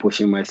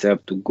pushing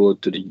myself to go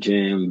to the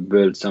gym,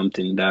 build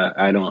something that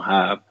I don't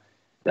have.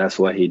 That's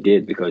what he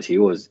did because he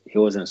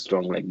wasn't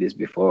strong like this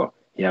before.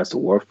 He has to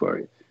work for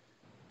it.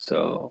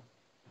 So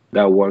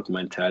that work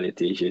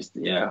mentality is just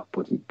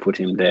put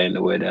him there in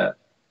the way that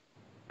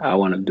I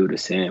want to do the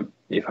same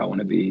if I want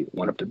to be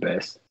one of the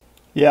best.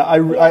 Yeah, I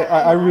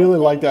really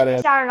like that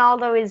answer. Cristiano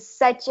Ronaldo is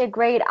such a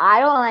great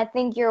idol, and I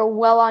think you're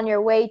well on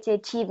your way to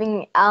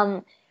achieving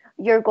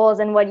your goals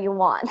and what you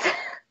want.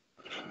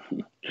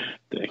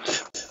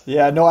 Thanks.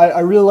 Yeah, no,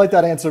 I really like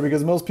that answer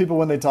because most people,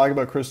 when they talk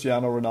about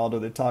Cristiano Ronaldo,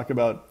 they talk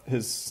about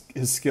his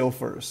skill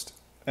first.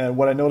 And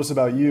what I notice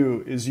about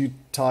you is you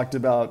talked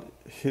about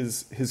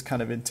his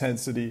kind of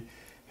intensity,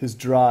 his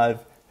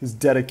drive, his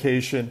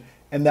dedication,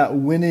 and that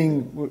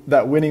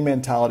winning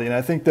mentality. And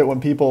I think that when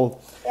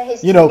people,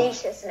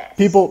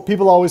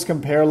 people always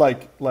compare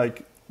like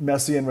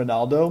Messi and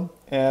Ronaldo.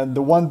 And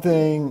the one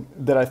thing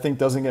that I think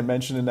doesn't get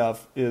mentioned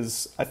enough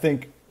is I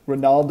think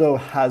Ronaldo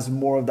has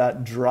more of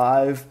that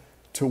drive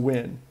to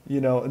win,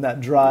 and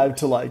that drive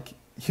to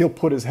he'll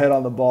put his head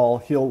on the ball.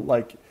 He'll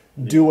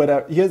do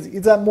whatever.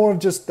 He's got more of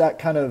just that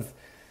kind of,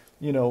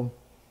 you know,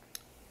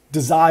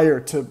 desire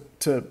to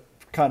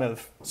kind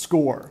of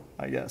score,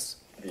 I guess.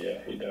 Yeah,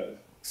 he does.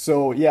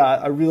 So yeah,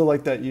 I really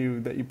like that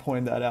you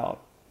pointed that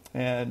out.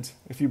 And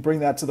if you bring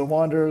that to the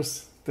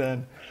Wanderers,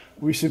 then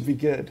we should be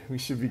good. We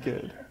should be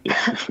good.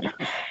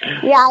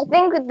 Yeah, I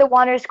think the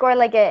Wanderers scored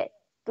like a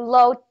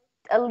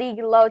league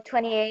low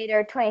 28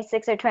 or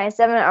 26 or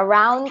 27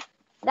 around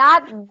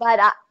that,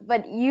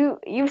 but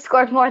you've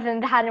scored more than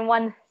that in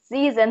one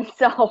season,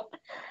 so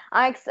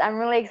I'm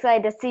really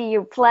excited to see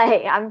you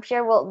play. I'm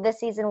sure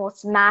this season we'll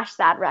smash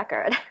that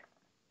record.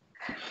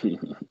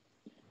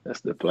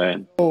 That's the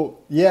plan. So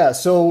yeah,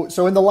 so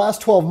in the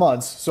last 12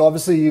 months, so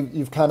obviously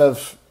you've kind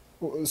of,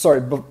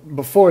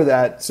 before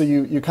that, so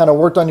you kind of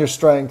worked on your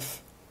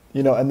strength,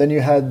 you know, and then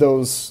you had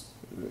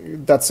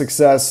that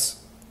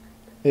success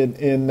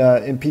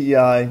in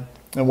PEI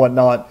and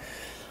whatnot.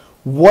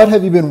 What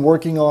have you been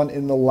working on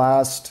in the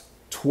last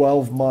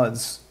 12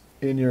 months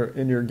in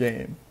your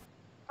game?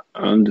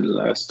 On the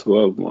last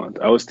 12 months,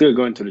 I was still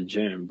going to the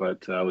gym,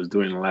 but I was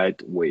doing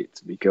light weights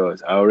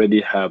because I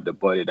already have the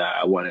body that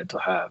I wanted to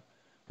have.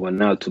 Well,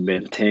 now to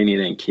maintain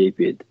it and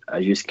keep it,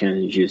 I just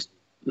can't just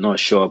not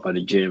show up at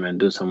the gym and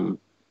do some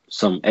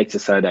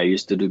exercise I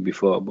used to do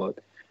before. But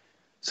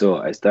so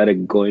I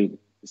started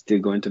still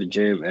going to the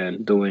gym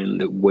and doing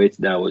the weights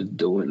that I was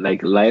doing,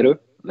 like lighter.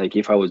 Like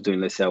if I was doing,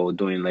 let's say I was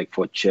doing like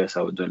for chest,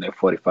 I was doing like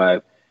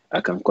 45.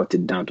 I can cut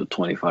it down to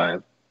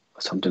 25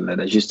 or something like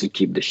that, just to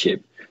keep the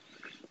shape.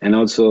 And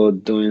also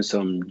doing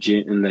some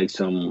gym, like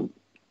some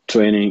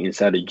training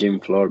inside the gym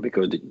floor,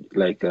 because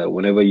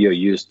whenever you're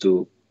used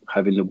to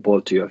having the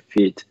ball to your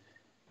feet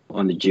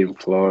on the gym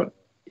floor,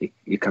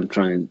 it can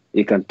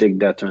take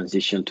that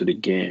transition to the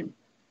game.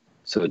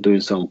 So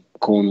doing some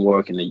cone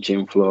work in the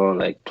gym floor,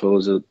 like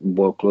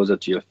ball closer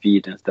to your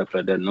feet and stuff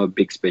like that. No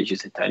big space,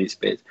 just a tiny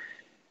space.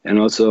 And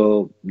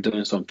also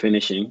doing some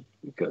finishing,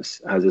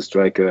 because as a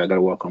striker, I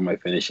gotta work on my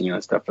finishing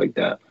and stuff like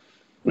that.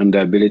 And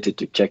the ability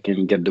to check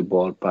in, get the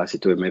ball, pass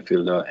it to a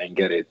midfielder, and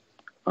get it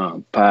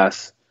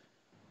pass,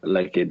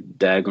 like a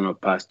diagonal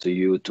pass to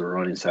you to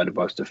run inside the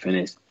box to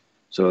finish.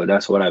 So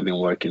that's what I've been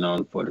working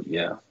on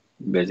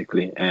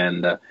basically.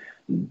 And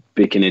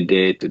picking a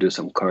day to do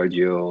some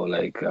cardio.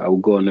 Like I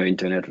would go on the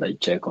internet, like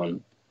check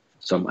on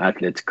some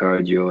athletes'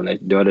 cardio.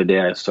 Like the other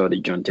day I saw the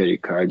John Terry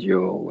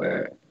cardio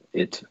where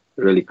it's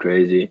really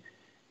crazy.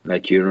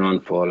 Like you run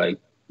for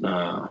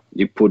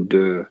you put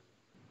the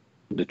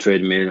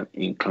treadmill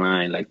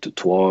incline like to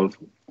 12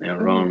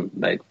 and run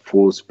like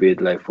full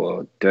speed like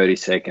for 30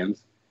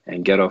 seconds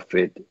and get off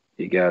it.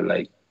 You get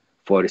like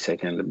 40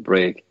 seconds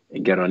break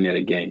and get on it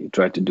again. You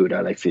try to do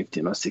that like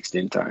 15 or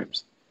 16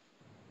 times.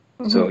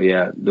 So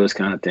yeah, those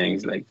kind of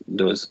things, like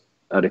those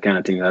are the kind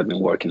of things I've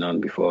been working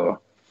on before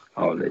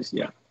all this.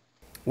 Yeah.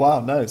 Wow,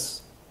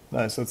 nice.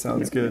 That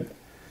sounds good.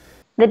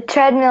 The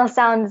treadmill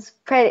sounds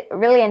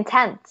really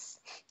intense.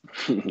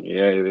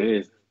 Yeah, it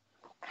is.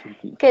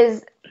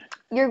 Because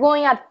you're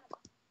going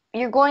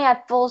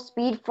at full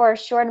speed for a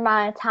short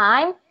amount of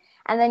time,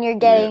 and then you're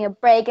getting a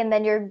break, and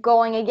then you're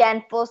going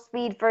again full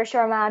speed for a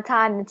short amount of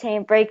time, and taking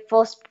a break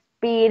full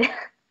speed.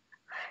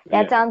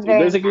 That sounds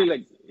very basically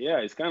intense.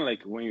 it's kind of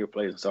like when you're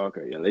playing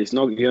soccer. Yeah,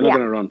 you're not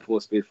gonna run full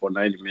speed for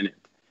 90 minutes.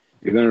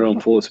 You're gonna run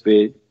full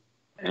speed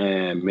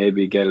and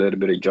maybe get a little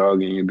bit of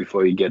jogging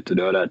before you get to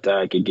the other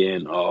attack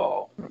again,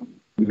 or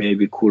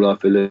maybe cool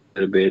off a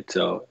little bit.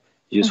 So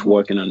just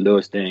working on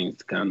those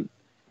things can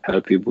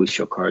help you boost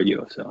your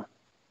cardio. So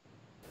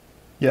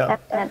yeah,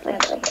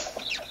 definitely.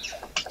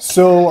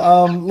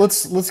 So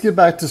let's get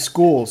back to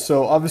school.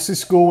 So obviously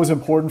school was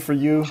important for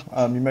you.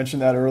 You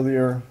mentioned that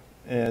earlier,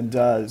 and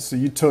so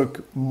you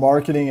took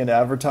marketing and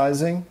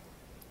advertising.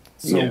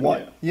 So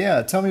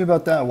tell me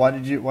about that. Why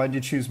did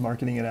you choose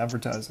marketing and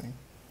advertising?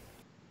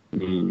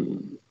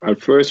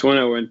 At first, when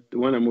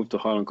I moved to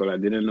Holland College, I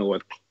didn't know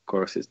what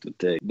courses to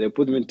take. They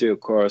put me into a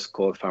course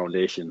called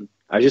Foundation.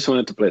 I just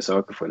wanted to play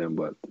soccer for them,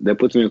 but they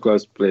put me in a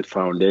course called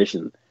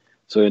Foundation.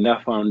 So in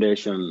that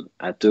foundation,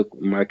 I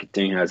took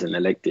marketing as an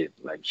elective,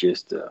 like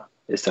just a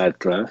side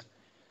class.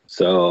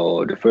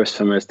 So the first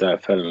semester, I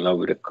fell in love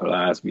with the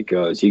class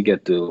because you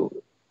get to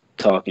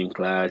talk in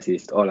class.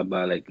 It's all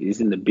about it's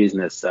in the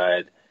business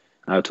side,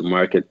 how to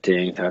market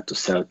things, how to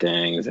sell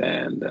things,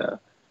 and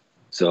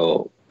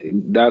so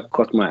that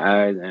caught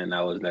my eyes, and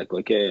I was like,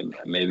 okay,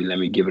 maybe let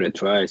me give it a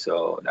try.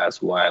 So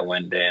that's why I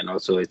went there. And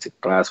also, it's a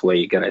class where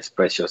you gotta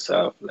express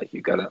yourself, like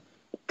you gotta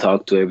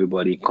talk to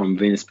everybody,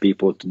 convince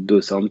people to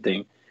do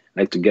something,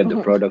 like to get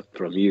the product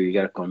from you. You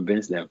gotta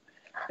convince them,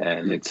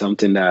 and it's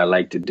something that I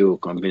like to do,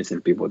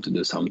 convincing people to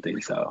do something.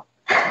 So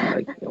I'm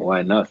like,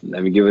 why not?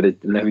 Let me give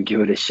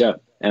it a shot,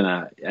 and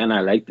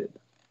I liked it.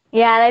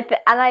 Yeah,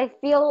 and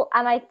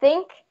I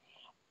think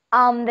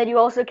that you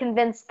also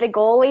convinced the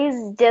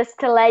goalies just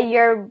to let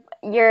your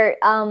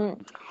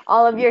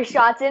all of your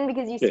shots in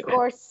because you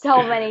score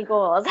so many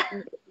goals.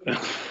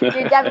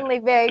 You're definitely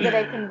very good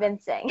at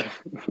convincing.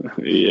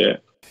 Yeah.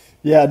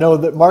 Yeah, no,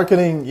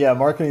 marketing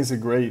is a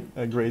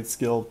great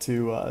skill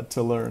to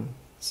learn.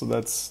 So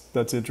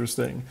that's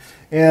interesting.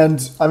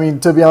 And I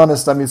mean, to be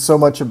honest, I mean, so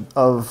much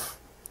of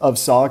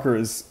soccer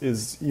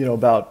is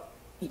about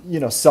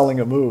selling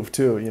a move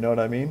too. You know what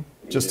I mean?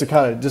 Just to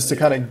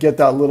kind of get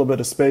that little bit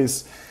of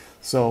space.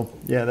 So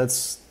yeah,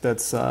 that's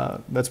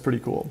pretty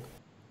cool.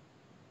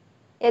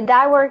 Yeah,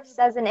 that works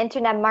as an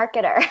internet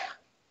marketer.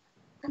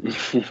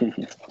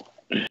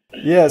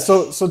 Yeah.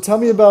 So tell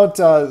me about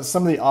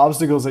some of the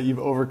obstacles that you've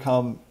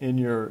overcome in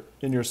your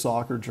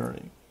soccer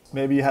journey.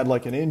 Maybe you had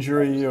like an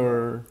injury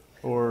or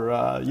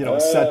a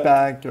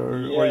setback or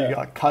you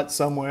got cut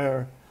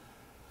somewhere.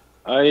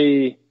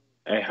 I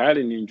had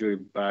an injury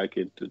back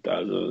in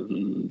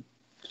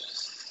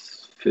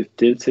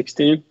 2015,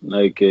 16,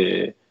 like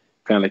kind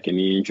of like an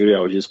injury. I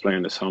was just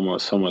playing the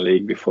summer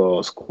league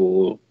before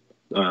school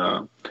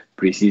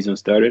preseason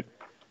started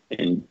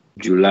in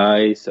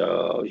July. So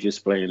I was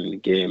just playing the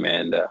game,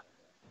 and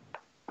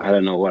I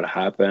don't know what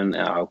happened.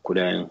 I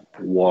couldn't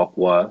walk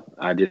well.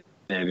 I didn't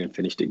even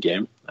finish the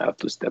game. I have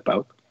to step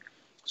out.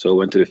 So I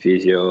went to the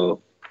physio,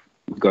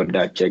 got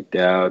that checked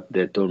out.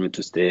 They told me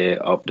to stay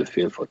off the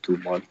field for 2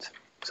 months.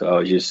 So I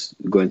was just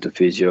going to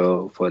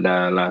physio for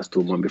that last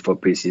 2 months before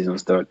preseason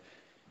started.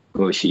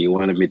 Because she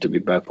wanted me to be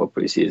back for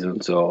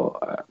preseason. So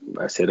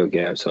I said,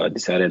 okay. So I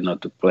decided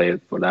not to play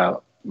for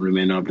that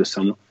remainder of the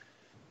summer.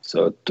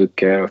 So I took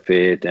care of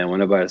it. And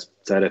whenever I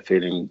started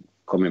feeling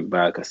coming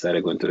back, I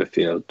started going to the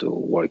field to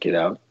work it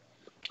out.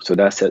 So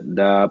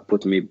that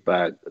put me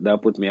back.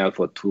 That put me out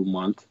for 2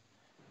 months.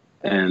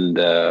 And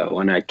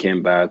when I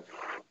came back,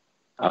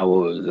 I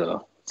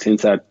was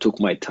since I took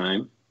my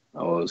time,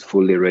 I was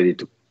fully ready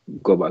to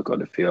go back on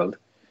the field,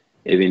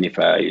 even if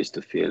I used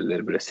to feel a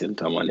little bit of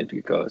symptom on it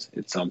because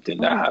it's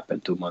something that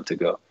happened 2 months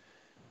ago.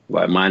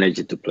 But I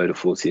managed to play the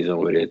full season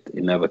with it.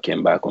 It never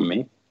came back on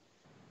me.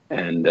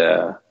 And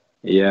after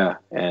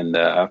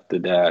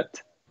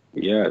that,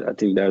 I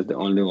think that's the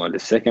only one. The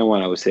second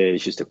one I would say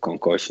is just a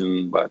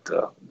concussion, but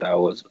that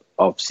was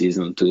off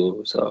season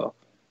too. So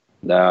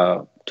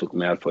that took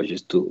me out for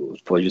just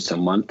a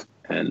month.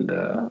 And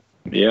I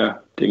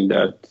think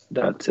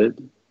that's it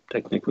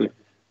technically.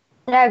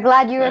 Yeah,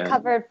 glad you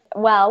recovered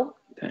well.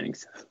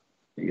 Thanks.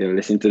 You gotta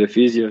listen to the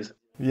physios.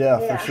 Yeah,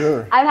 for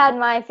sure. I've had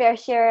my fair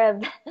share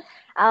of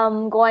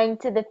going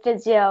to the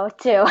physio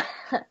too.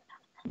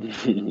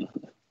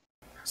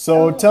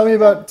 So tell me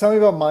about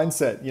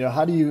mindset.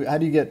 How do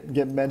you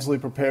get mentally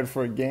prepared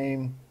for a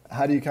game?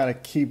 How do you kind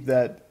of keep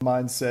that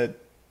mindset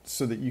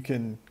so that you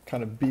can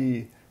kind of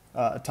be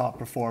a top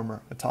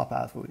performer, a top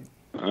athlete?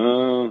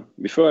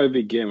 Before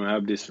every game, I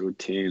have this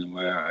routine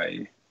where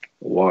I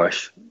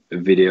watch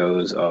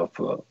videos of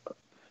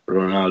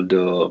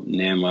Ronaldo,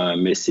 Neymar,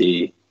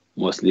 Messi,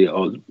 mostly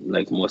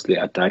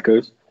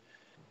attackers.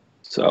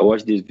 So I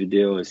watch this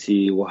video and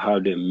see how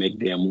they make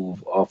their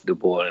move off the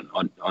ball and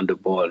on the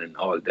ball and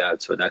all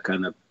that. So that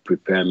kind of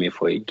prepare me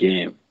for a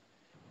game.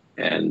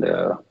 And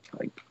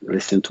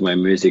listen to my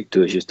music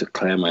too, just to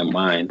clear my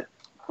mind.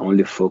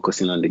 Only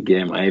focusing on the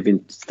game. I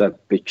even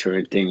start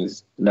picturing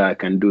things that I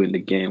can do in the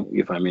game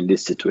if I'm in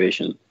this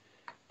situation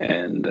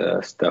and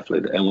stuff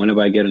like that. And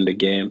whenever I get in the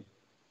game,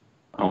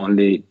 I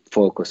only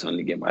focus on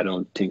the game. I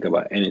don't think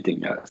about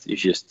anything else.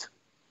 It's just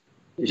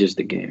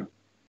the game.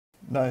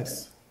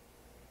 Nice.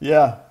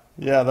 Yeah,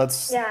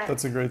 that's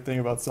a great thing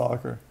about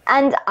soccer.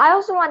 And I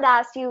also wanted to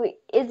ask you,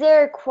 is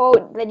there a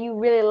quote that you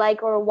really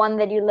like or one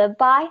that you live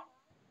by?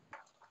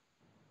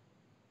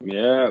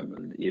 Yeah,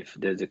 if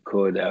there's a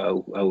quote I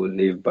will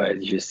live by,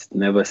 it's just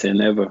never say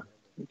never,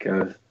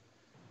 because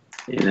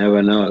you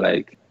never know.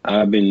 Like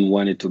I've been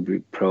wanting to be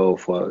pro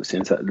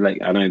since I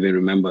don't even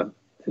remember,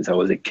 since I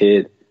was a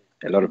kid.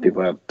 A lot of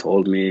people have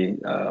told me,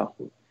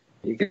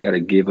 you gotta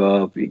give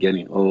up. You're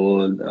getting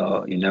old.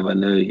 You never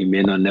know. You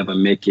may not never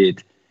make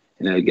it.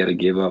 You gotta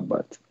give up.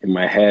 But in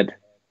my head,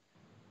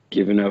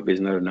 giving up is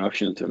not an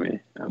option to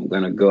me. I'm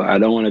gonna go. I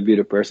don't want to be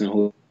the person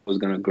who's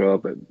gonna grow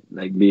up and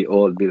be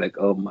old, be like,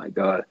 oh my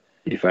God,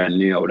 if I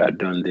knew I would have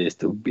done this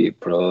to be a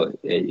pro.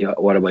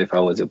 What about if I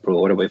was a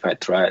pro? What about if I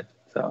tried?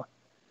 So I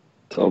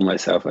told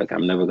myself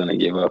I'm never gonna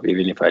give up,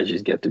 even if I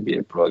just get to be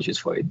a pro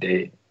just for a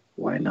day.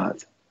 Why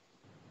not?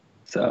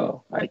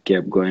 So I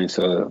kept going.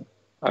 So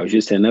I was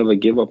just saying, never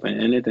give up on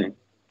anything.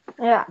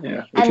 Yeah.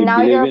 Yeah. And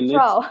now you're a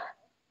pro.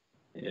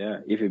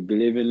 If you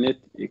believe in it,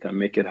 you can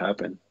make it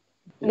happen.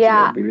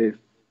 Yeah. Believe.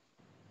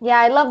 Yeah,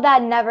 I love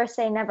that. Never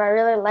say never. I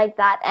really like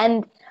that.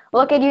 And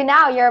look at you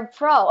now. You're a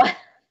pro.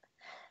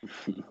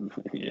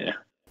 Yeah.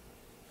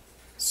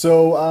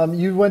 So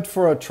you went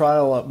for a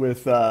trial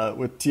with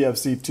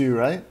TFC too,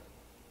 right?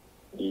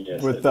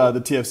 Yes. With the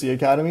TFC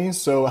Academy.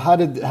 So how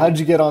did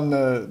you get on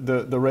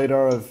the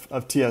radar of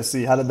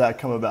TFC? How did that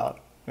come about,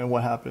 and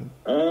what happened?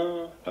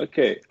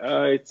 Okay.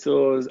 It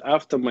was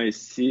after my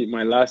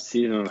last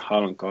season at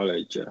Holland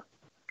College.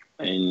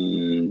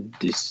 In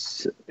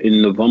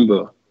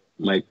November,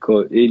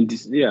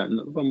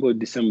 November,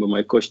 December,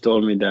 my coach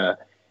told me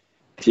that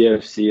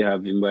TFC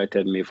have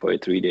invited me for a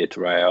 3-day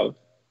trial,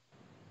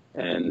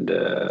 and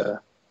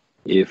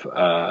if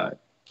I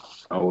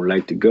would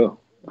like to go.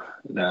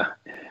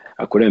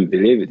 I couldn't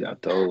believe it. I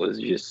thought it was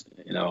just,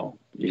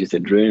 just a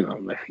dream.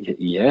 I'm like,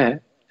 yeah.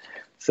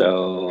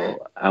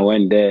 So I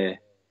went there,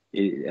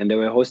 and they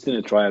were hosting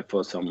a tryout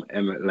for some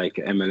like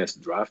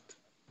MLS draft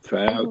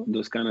tryout,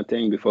 those kind of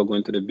thing before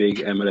going to the big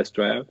MLS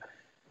tryout.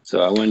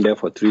 So I went there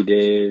for 3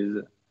 days,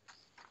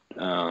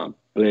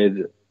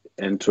 played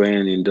and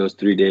trained in those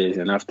 3 days,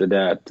 and after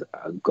that,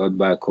 I got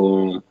back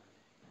home.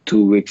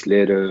 2 weeks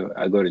later,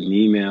 I got an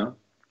email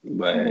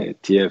by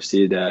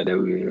TFC that they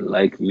would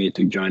like me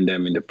to join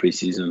them in the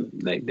preseason.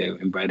 Like they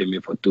invited me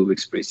for 2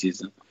 weeks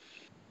preseason.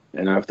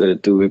 And after the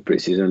 2 week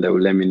preseason, they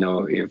will let me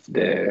know if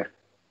they're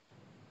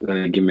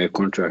gonna give me a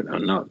contract or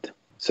not.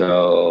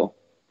 So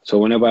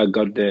whenever I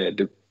got there,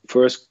 the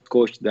first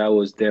coach that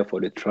was there for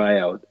the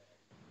tryout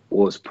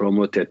was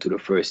promoted to the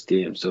first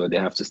team. So they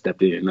have to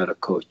step in another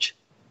coach.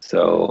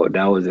 So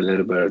that was a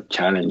little bit of a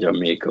challenge on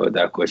me because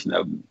that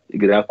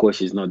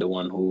coach is not the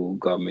one who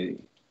got me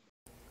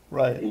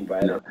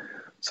invited.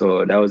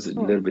 So that was a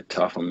little bit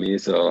tough on me.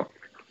 So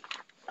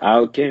I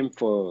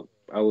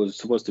was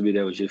supposed to be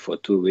there just for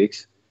 2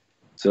 weeks.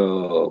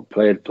 So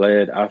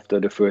played. After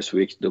the first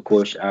week, the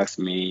coach asked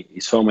me, he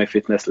saw my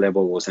fitness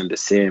level wasn't the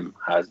same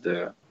as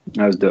the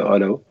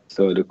other.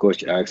 So the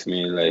coach asked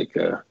me like,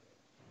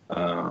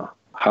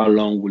 how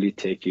long will it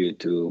take you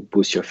to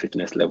boost your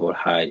fitness level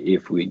high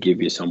if we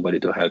give you somebody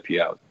to help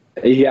you out?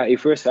 Yeah, he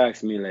first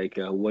asked me like,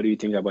 what do you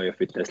think about your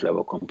fitness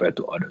level compared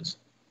to others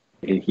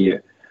in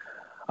here?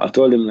 I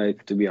told him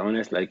like, to be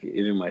honest, like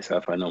even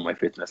myself, I know my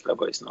fitness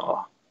level is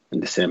not in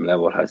the same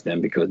level as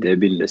them because they've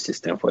been in the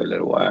system for a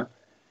little while.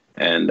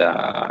 And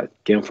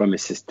came from a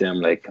system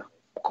like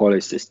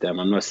college system.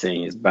 I'm not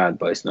saying it's bad,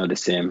 but it's not the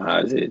same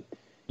as a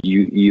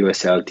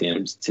USL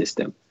team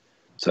system.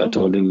 So I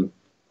told him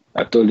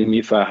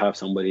if I have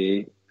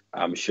somebody,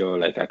 I'm sure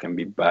like I can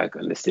be back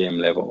on the same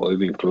level or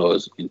even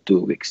close in 2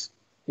 weeks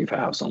if I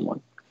have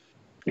someone.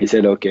 He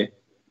said okay.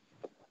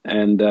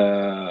 And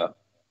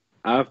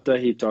after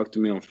he talked to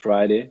me on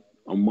Friday,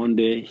 on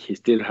Monday he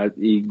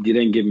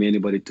didn't give me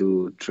anybody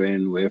to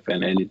train with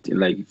and anything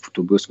like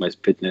to boost my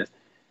fitness.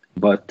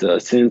 But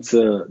since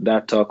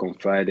that talk on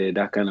Friday,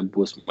 that kind of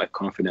boosted my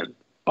confidence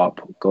up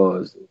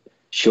because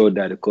showed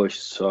that the coach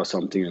saw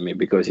something in me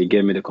because he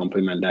gave me the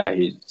compliment that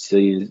he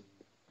sees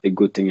a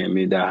good thing in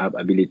me, that I have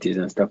abilities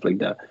and stuff like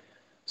that.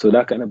 So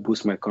that kind of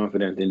boosts my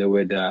confidence in the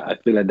way that I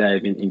feel like that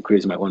even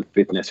increased my own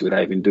fitness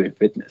without even doing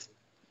fitness.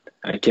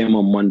 I came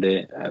on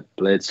Monday, I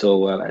played so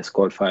well, I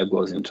scored 5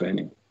 goals in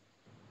training.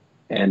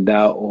 And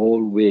that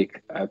whole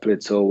week, I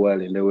played so well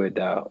in the way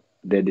that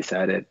they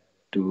decided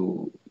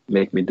to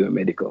make me do a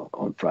medical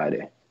on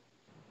Friday.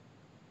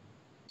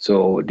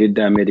 So did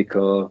that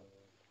medical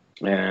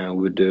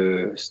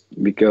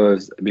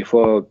because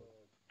before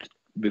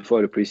the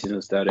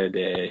preseason started,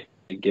 they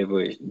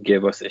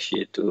gave us a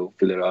sheet to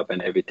fill it up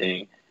and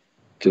everything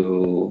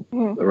to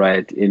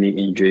write any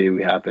injury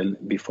we happened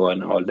before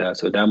and all that.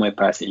 So that my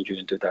past injury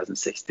in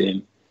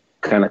 2016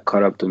 kind of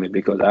caught up to me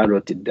because I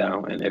wrote it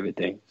down and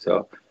everything.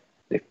 So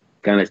they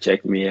kind of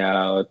checked me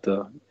out,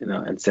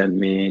 and sent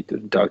me to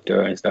the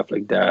doctor and stuff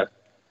like that.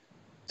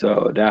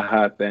 So that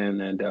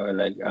happened, and they were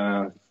like,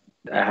 I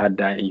had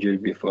that injury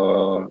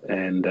before,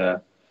 and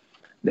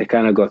they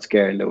kind of got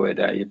scared in the way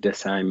that if they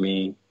sign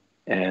me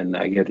and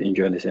I get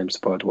injured in the same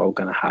spot, what's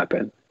going to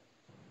happen?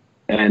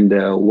 And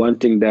one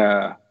thing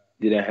that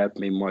didn't help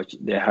me much,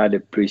 they had a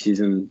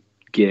preseason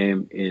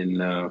game in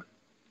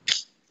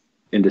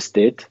the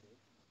state,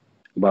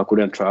 but I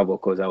couldn't travel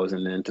because I was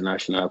in the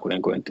international. I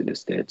couldn't go into the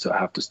state, so I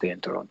have to stay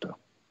in Toronto.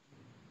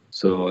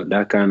 So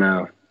that kind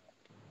of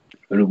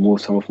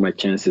remove some of my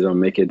chances of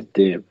making the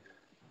team.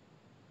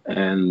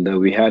 And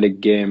we had a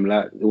game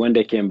when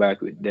they came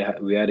back.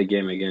 We had a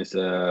game against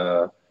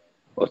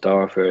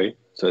Ottawa Ferry.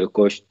 So the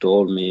coach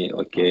told me,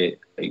 okay,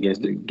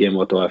 against the game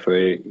Ottawa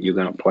Ferry, you're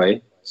gonna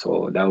play.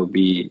 So that would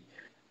be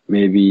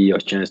maybe your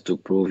chance to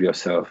prove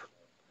yourself.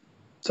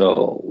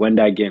 So when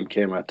that game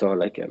came, I thought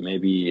like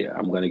maybe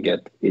I'm gonna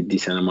get a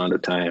decent amount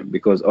of time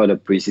because all the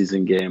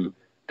preseason game,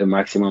 the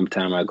maximum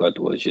time I got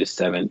was just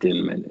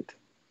 17 minutes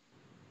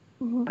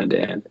at the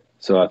end.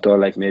 So I thought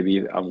like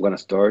maybe I'm going to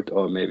start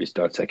or maybe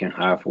start second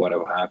half,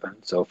 whatever happened.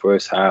 So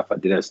first half I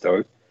didn't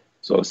start.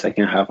 So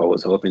second half I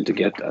was hoping to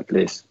get at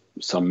least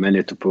some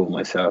minute to prove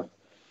myself.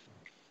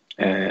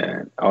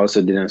 And I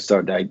also didn't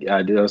start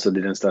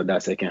that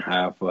second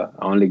half. I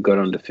only got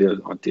on the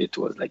field until it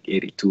was like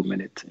 82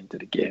 minutes into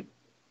the game.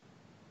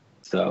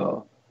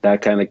 So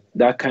that kind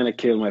of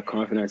killed my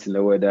confidence in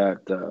the way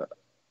that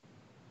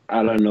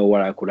I don't know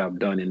what I could have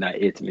done in that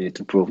 8 minutes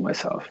to prove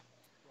myself.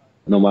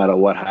 No matter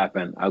what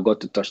happened, I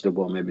got to touch the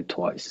ball maybe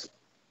twice.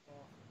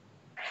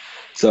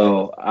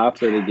 So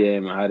after the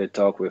game, I had a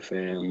talk with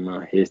him.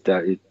 I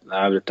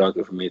had a talk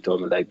with him. He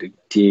told me like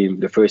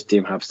the first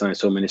team have signed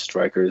so many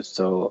strikers,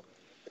 so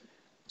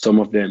some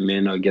of them may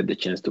not get the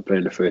chance to play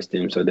in the first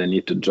team, so they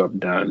need to drop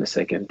down the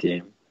second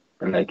team,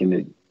 and like in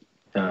the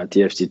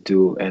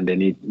TFC2, and they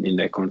need in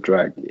their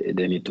contract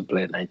they need to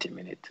play 90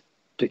 minutes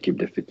to keep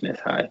the fitness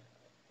high.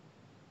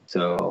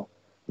 So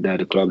that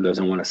the club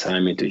doesn't want to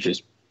sign me to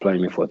just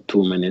playing me for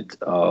 2 minutes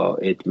or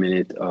 8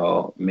 minutes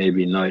or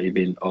maybe not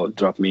even, or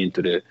drop me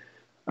into the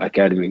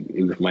academy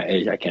with my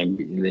age. I can't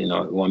be,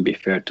 it won't be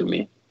fair to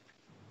me.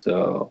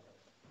 So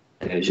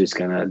they just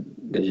have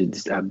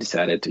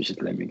decided to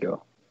just let me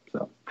go.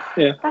 So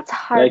yeah, That's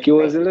hard. like it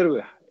was a little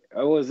bit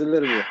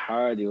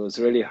hard. It was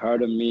really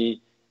hard on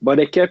me, but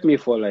they kept me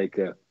for like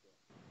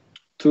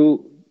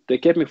two. They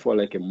kept me for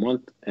like a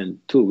month and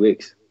 2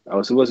 weeks. I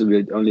was supposed to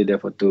be only there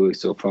for 2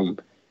 weeks. So from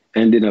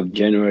ending of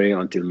January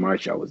until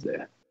March, I was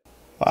there.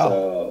 Wow,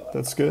 So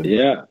that's good.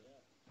 yeah.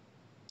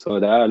 So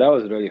that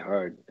was really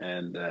hard,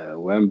 and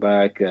went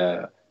back.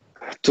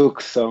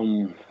 Took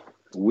some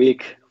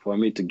week for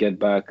me to get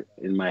back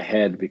in my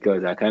head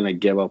because I kind of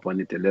gave up on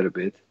it a little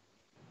bit.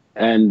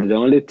 And the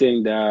only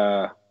thing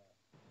that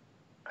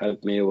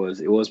helped me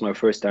was it was my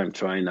first time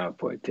trying out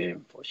for a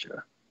team for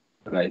sure,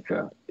 like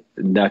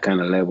that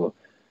kind of level.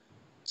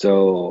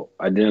 So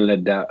I didn't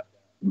let that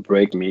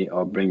break me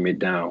or bring me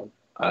down.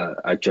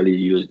 I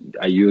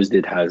used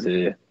it as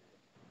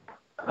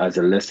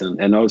a lesson,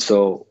 and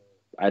also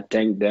I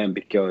thank them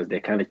because they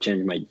kind of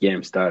changed my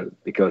game style.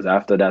 Because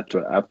after that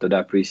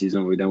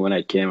preseason with them, when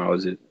I came, I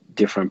was a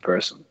different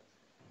person.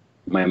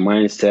 My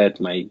mindset,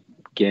 my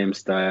game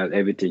style,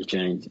 everything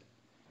changed,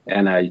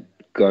 and I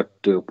got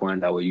to a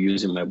point I was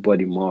using my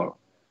body more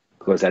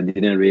because I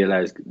didn't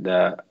realize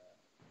that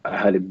I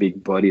had a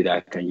big body that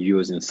I can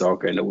use in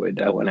soccer in a way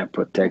that when I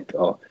protect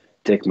or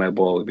take my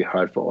ball, it would be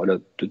hard for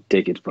others to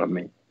take it from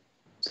me.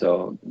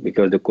 So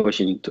because the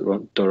coach in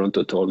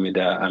Toronto told me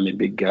that I'm a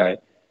big guy,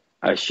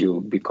 I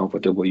should be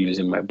comfortable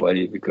using my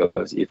body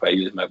because if I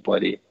use my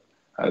body,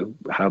 I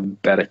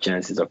have better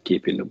chances of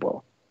keeping the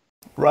ball.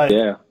 Right.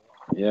 Yeah,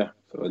 yeah.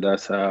 So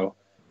that's how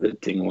the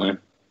thing went.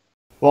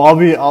 Well,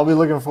 I'll be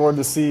looking forward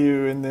to see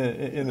you in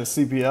the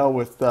CPL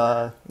with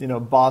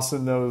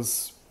bossing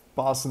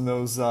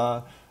those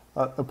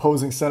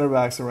opposing center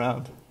backs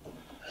around.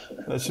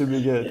 That should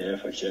be good. Yeah,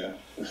 for sure.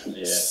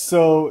 Yeah.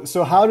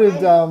 So how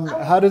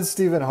did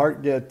Stephen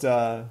Hart get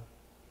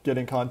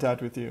in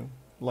contact with you?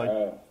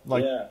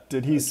 Yeah.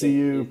 Did he see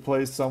you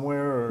play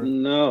somewhere or?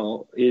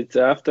 No, it's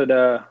after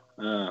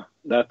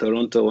that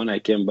Toronto when I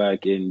came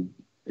back in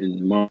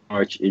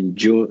March, in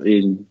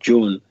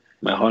June,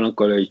 my Holland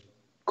College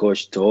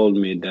coach told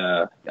me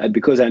that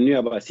because I knew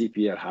about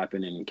CPL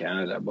happening in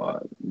Canada,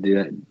 but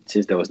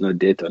since there was no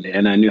date on it,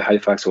 and I knew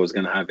Halifax was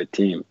gonna have a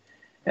team,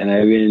 and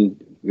I even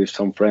with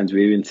some friends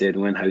we even said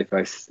when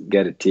Halifax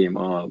get a team,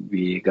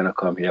 we're gonna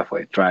come here for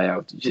a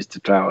tryout just to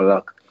try our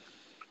luck.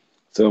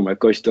 So my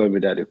coach told me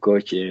that the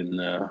coach in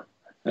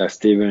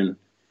Steven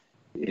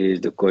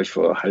is the coach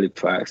for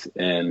Halifax,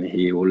 and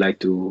he wants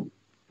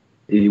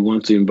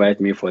to invite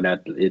me for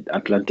that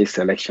Atlantic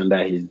selection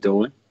that he's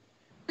doing.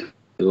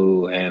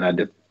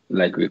 And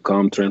we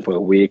come train for a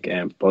week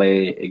and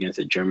play against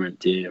a German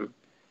team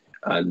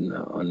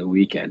on the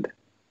weekend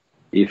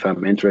if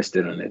I'm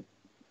interested in it.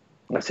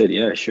 I said,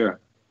 yeah, sure.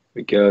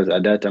 Because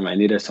at that time I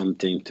needed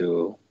something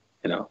to,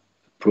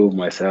 prove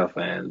myself,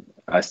 and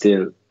I was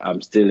still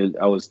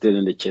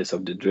in the chase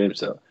of the dream.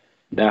 So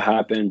that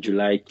happened.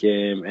 July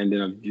came,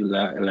 ending of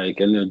July,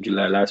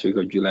 last week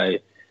of July,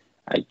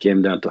 I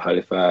came down to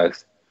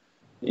Halifax.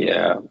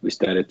 Yeah, we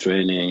started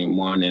training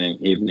morning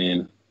and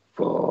evening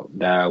for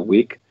that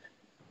week,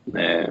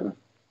 and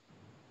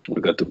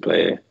we got to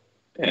play.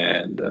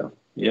 And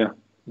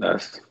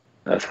that's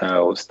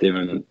how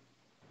Steven.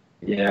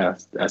 Yeah,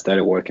 I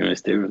started working with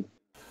Steven.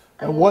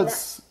 And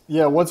what's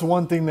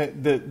one thing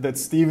that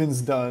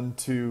Steven's done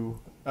to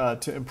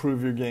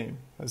improve your game?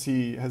 Has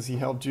he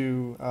helped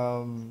you,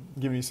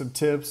 give you some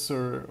tips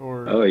or?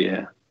 Oh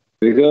yeah,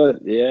 because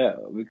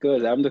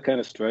I'm the kind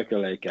of striker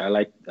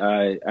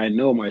I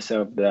know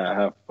myself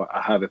that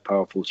I have a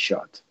powerful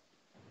shot,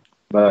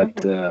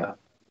 but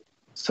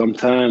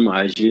sometimes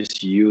I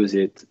just use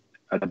it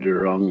at the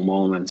wrong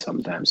moment.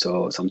 Sometimes,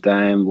 so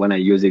sometimes when I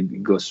use it,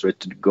 it goes straight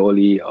to the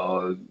goalie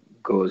or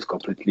goes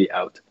completely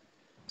out.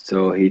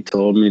 So he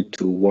told me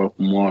to work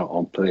more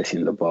on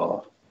placing the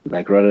ball.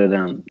 Like rather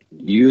than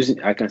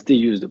using, I can still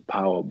use the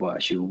power, but I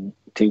should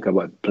think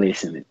about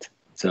placing it.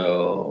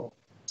 So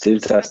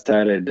since I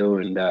started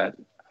doing that,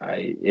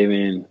 I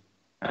even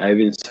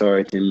saw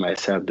it in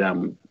myself that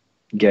I'm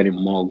getting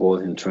more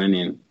goals in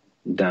training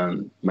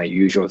than my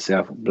usual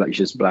self,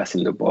 just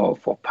blasting the ball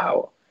for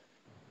power.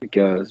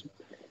 Because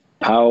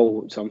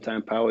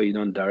sometimes power you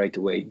don't direct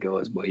where it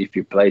goes, but if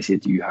you place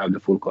it, you have the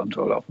full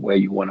control of where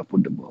you want to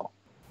put the ball.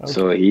 Okay.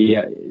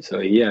 So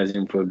he has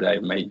improved that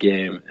in my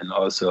game, and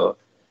also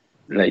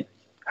like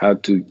how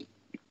to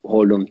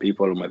hold on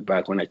people on my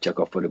back when I check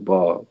up for the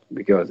ball,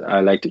 because I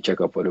like to check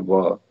up for the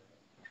ball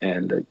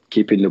and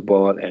keeping the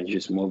ball and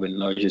just moving,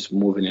 not just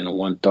moving in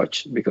one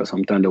touch, because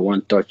sometimes the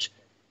one touch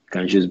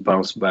can just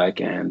bounce back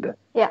and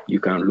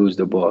you can lose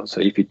the ball. So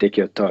if you take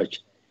your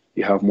touch,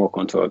 you have more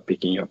control of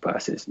picking your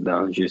passes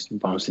than just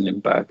bouncing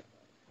it back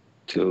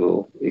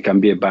to, it can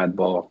be a bad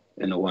ball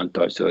in the one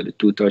touch. So the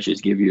two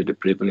touches give you the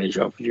privilege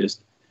of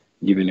just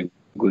giving a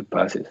good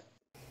passes.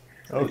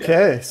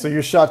 Okay, so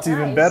your shot's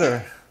even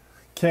better.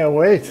 Can't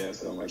wait. Yeah,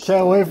 so much.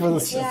 Can't wait for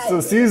Yeah.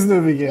 the season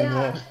to begin.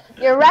 Yeah.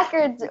 Yeah. Your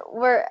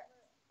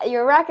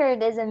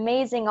record is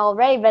amazing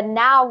already, but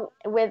now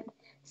with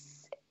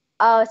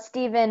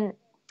Steven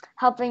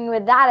helping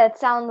with that, it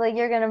sounds like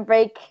you're gonna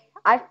break.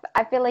 I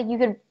feel like you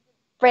could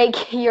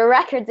break your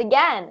records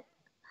again.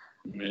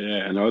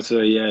 Yeah, and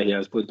also, yeah, he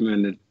has put me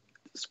in the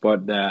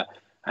spot that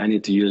I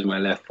need to use my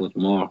left foot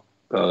more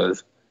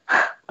because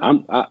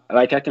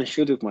I can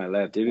shoot with my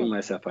left. Even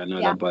myself, I know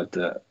Yeah. that. But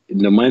in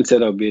the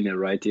mindset of being a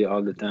righty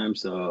all the time,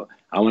 so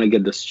I want to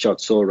get the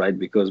shot so right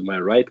because my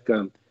right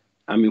can,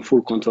 I'm in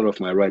full control of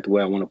my right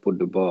where I want to put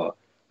the ball.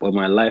 But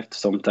my left,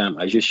 sometimes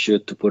I just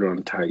shoot to put it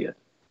on target.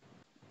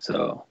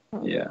 So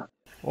yeah.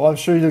 Well, I'm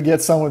sure you'll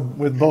get someone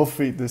with both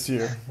feet this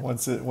year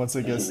once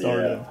it gets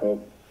started. Yeah,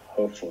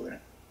 hopefully.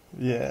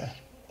 Yeah.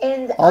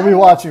 And I'll be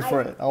watching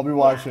for it. I'll be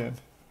watching.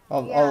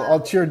 Yeah.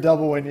 I'll cheer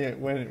double when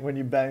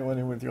you bang one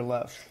in with your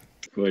left.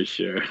 For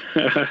sure.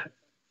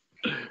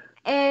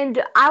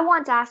 And I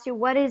want to ask you,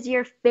 what is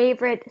your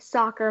favorite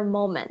soccer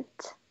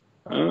moment?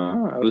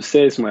 I would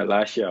say it's my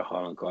last year at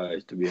Holland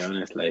College, to be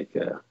honest. Like,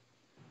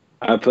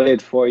 I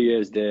played 4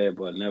 years there,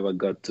 but never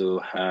got to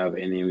have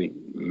any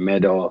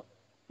medal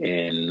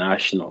in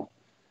national.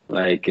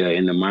 Like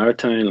in the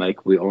marathon,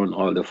 like we won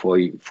all the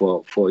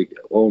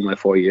all my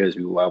 4 years.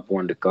 We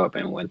won the cup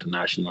and went to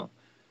national.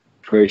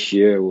 First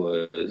year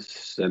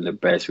was the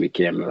best. We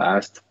came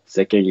last.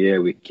 Second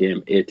year we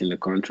came eighth in the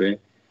country.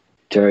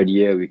 Third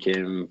year we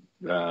came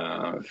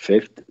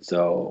fifth.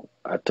 So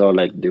I thought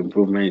like the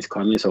improvement is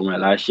coming. So my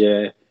last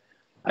year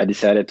I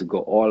decided to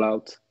go all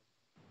out.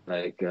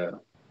 Like and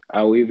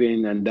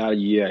that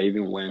year I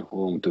even went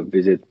home to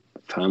visit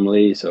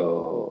family.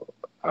 So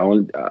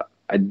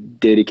I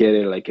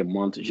dedicated like a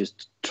month to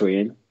just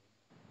train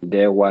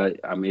there while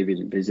I'm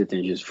even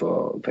visiting just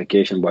for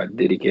vacation, but I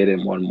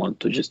dedicated 1 month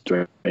to just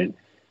train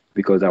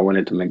because I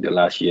wanted to make the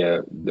last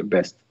year the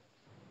best.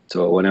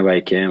 So whenever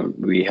I came,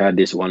 we had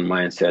this one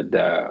mindset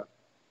that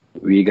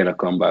we're gonna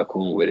come back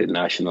home with a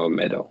national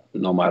medal,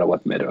 no matter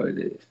what medal it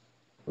is.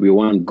 We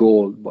want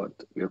gold, but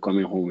we're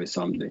coming home with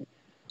something.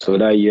 So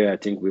that year, I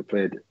think we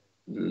played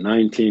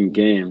 19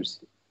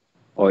 games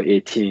or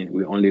 18.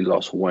 We only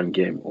lost one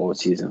game all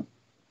season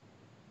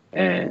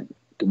and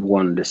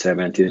won the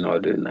 17 or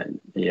the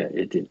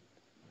 18.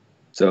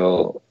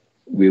 So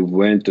we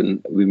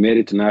made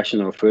it to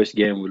national. First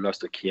game we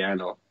lost to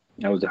Kiano.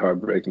 That was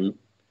heartbreaking.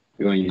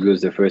 When you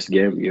lose the first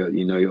game, you're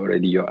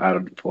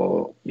out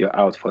for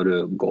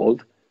the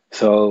gold.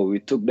 So we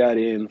took that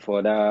in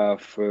for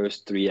that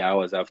first 3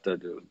 hours after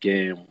the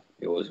game.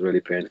 It was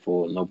really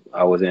painful. No,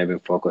 I wasn't even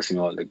focusing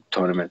on the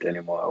tournament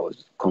anymore. I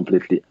was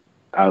completely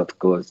out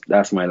because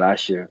that's my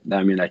last year.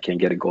 That means I can't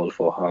get a gold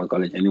for Holland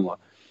College anymore.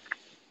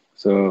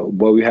 So,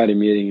 but we had a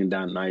meeting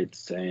that night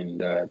saying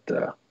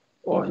that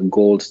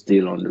gold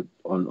still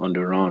on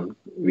the run.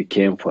 We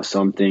came for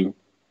something.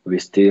 We're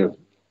still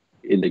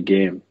in the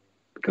game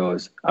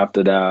because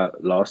after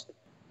that lost,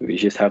 we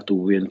just have to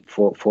win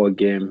four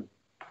game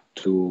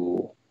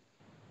to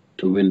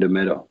win the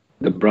medal,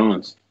 the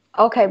bronze.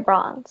 Okay,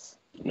 bronze.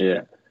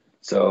 Yeah.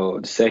 So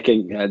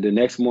the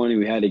next morning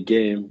we had a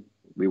game.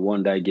 We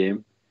won that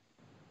game,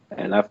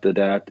 and after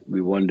that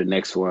we won the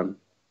next one,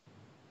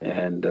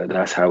 and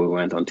that's how we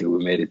went until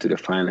we made it to the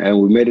final.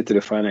 And we made it to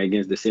the final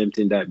against the same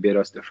team that beat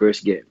us the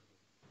first game,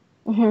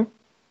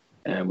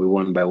 and we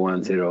won by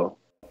 1-0.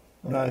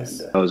 Nice.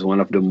 And that was one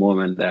of the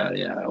moments that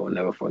I will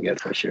never forget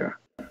for sure.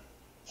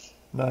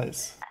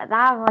 Nice.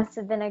 That must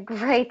have been a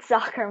great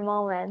soccer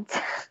moment.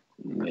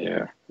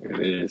 Yeah, it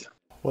is.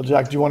 Well,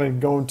 Jack, do you want to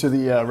go into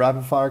the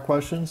rapid fire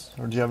questions,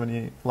 or do you have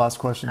any last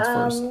questions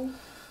first?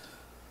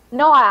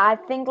 No, I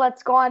think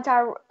let's go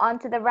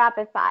onto the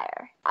rapid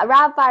fire.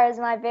 Rapid fire is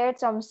my favorite,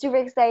 so I'm super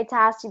excited to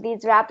ask you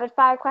these rapid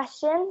fire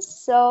questions.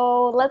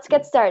 So let's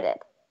get started.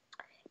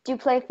 Do you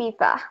play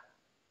FIFA?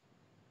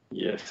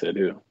 Yes, I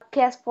do.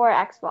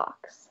 PS4,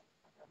 Xbox?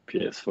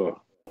 PS4.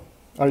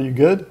 Are you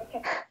good?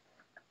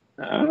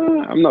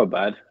 I'm not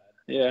bad.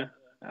 Yeah,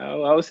 I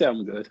would say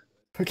I'm good.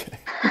 Okay.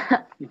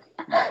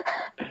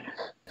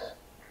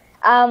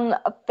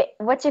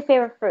 What's your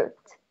favorite fruit?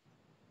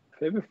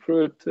 Favorite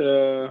fruit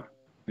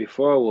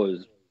before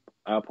was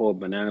apple,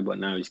 banana, but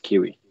now it's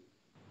kiwi.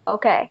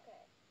 Okay.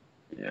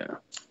 Yeah.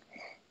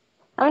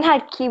 I haven't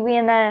had kiwi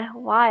in a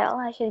while.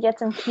 I should get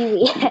some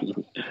kiwi.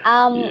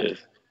 Yes.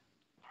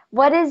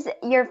 What is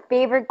your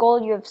favorite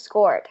goal you have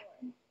scored?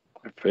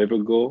 My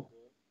favorite goal?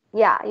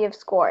 Yeah, you have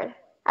scored.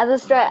 As a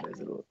stretch.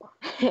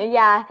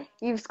 Yeah,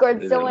 you've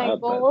scored so many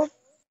goals.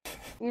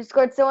 You've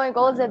scored so many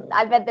goals that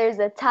I bet there's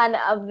a ton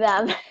of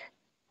them.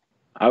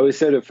 I would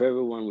say the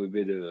favorite one would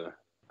be the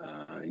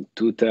in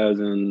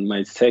 2000,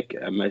 my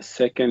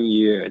second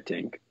year, I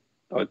think.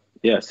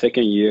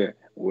 Second year.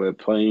 We're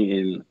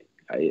playing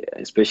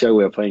especially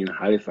we're playing in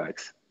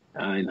Halifax,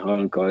 in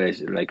Holland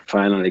College, like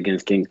final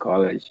against King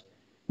College.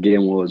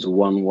 Game was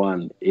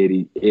 1-1,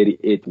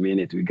 88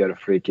 minutes. We got a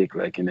free kick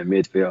like in the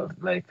midfield,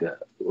 like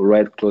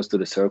right close to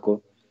the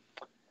circle.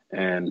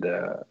 And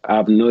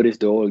I've noticed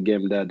the whole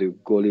game that the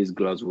goalie's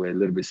gloves were a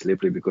little bit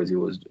slippery because he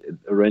was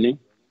running.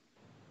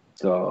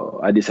 So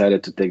I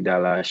decided to take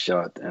that last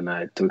shot, and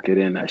I took it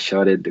in. I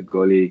shot it. The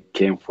goalie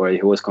came for it.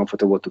 He was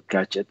comfortable to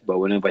catch it, but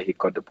whenever he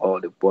caught the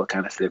ball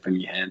kind of slipped in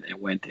his hand and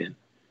went in.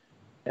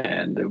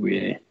 And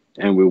we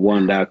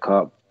won that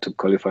cup to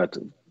qualify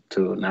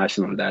to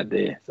national that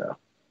day. So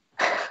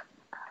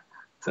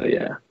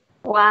yeah.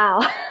 Wow.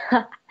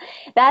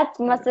 That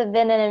must have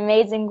been an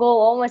amazing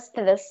goal, almost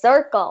to the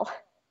circle.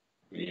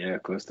 Yeah,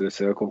 close to the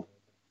circle.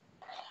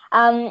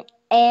 And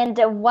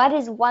what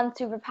is one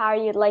superpower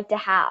you'd like to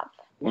have?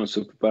 One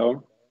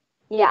superpower?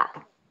 Yeah.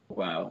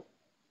 Wow.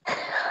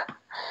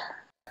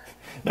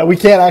 Now, we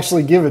can't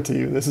actually give it to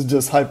you. This is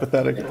just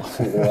hypothetical.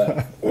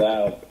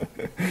 Wow.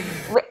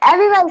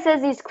 Everyone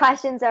says these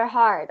questions are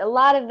hard. A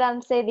lot of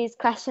them say these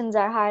questions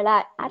are hard.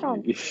 I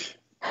don't.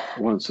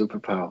 One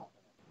superpower.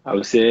 I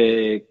would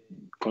say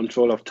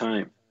control of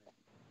time.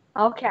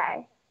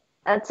 Okay.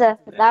 That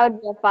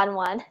would be a fun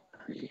one.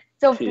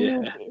 So if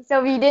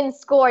you didn't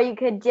score, you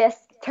could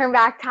just turn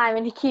back time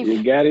and keep.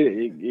 You got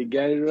it. You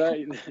got it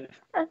right.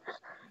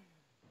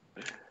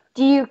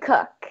 Do you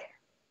cook?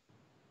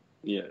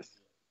 Yes.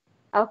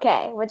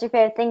 Okay. What's your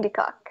favorite thing to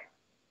cook?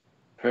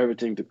 Favorite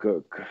thing to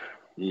cook?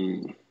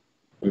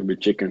 Maybe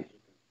chicken.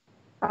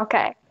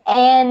 Okay.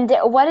 And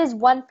what is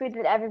one food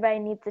that everybody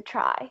needs to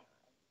try?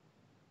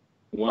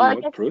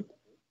 What fruit?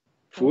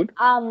 Food?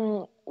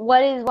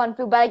 What is one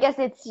food? But I guess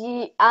it's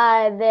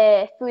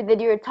the food that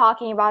you were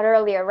talking about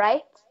earlier,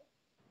 right?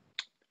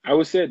 I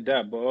would say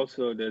that, but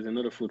also there's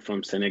another food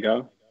from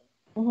Senegal.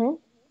 Mm-hmm.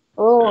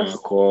 Oh.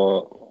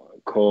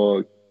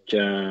 Called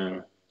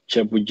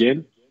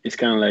cheboujen. It's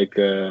kind of like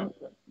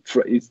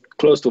it's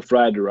close to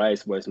fried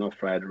rice, but it's not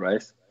fried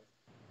rice.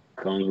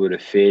 Comes with a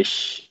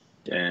fish,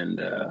 and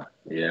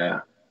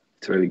yeah,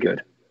 it's really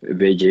good.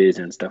 Veggies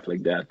and stuff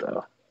like that.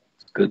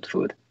 It's good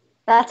food.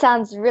 That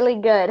sounds really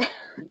good.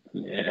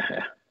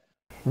 Yeah.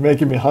 You're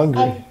making me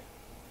hungry.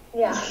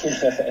 Yeah.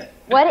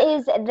 What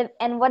is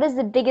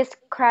the biggest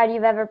crowd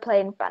you've ever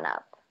played in front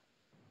of?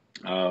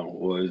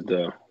 Was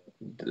the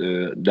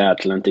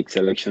Atlantic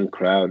selection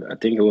crowd. I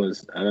think it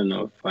was, I don't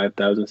know,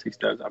 5,000,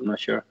 6,000. I'm not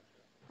sure.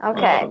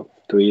 Okay.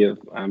 2 years.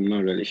 I'm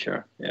not really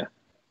sure. Yeah.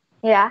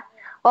 Yeah.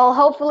 Well,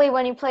 hopefully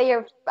when you play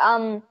your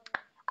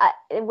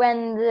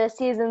when the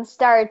season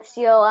starts,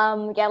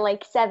 you'll get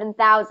like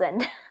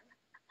 7,000.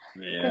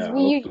 Yeah. Because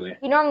Hopefully.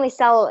 we normally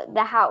sell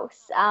the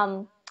house,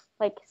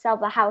 like sell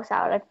the house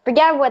out. I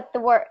forget what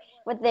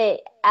the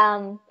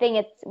thing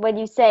it's what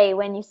you say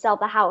when you sell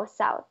the house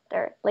out,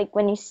 or like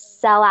when you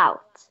sell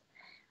out.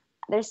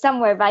 There's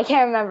somewhere, but I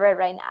can't remember it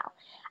right now.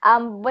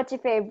 What's your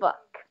favorite book?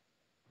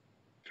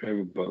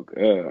 Favorite book?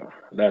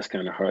 That's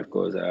kind of hard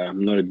because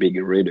I'm not a big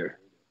reader.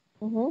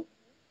 Mm-hmm.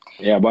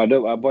 Yeah, but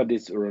I bought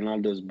this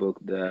Ronaldo's book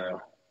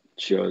that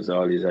shows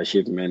all his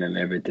achievement and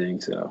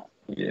everything. So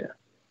yeah.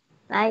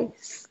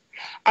 Nice.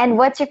 And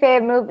what's your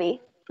favorite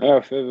movie?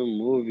 Favorite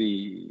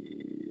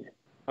movie?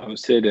 I would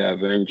say The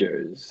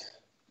Avengers.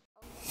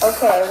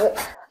 Okay.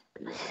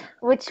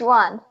 Which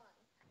one?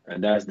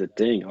 And that's the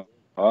thing.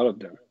 All of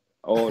them.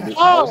 I would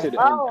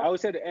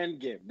say the end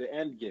game. The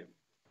end game.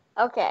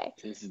 Okay.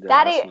 This is the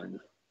last one.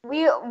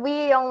 We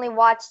only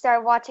watch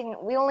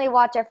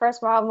our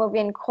first Marvel movie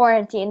in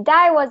quarantine.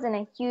 Dad wasn't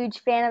a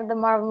huge fan of the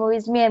Marvel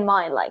movies. Me and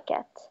Molly like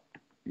it.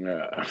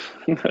 Yeah.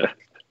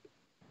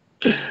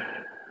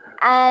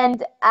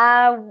 And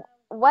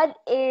what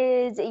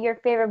is your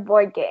favorite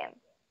board game?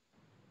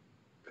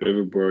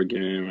 Favorite board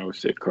game? I would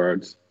say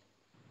cards.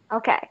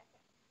 Okay.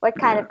 What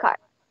kind of card?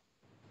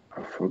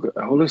 I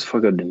always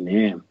forgot the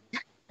name.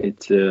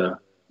 It's Uno?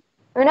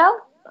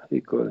 how do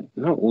you call it?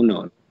 Not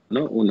Uno.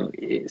 Not Uno.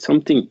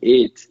 Something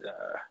 8.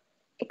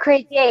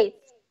 Crazy 8.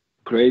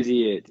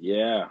 Crazy 8.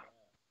 Yeah.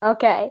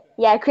 Okay.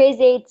 Yeah,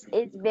 Crazy 8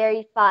 is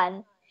very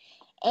fun.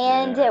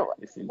 And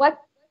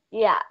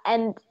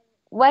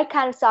what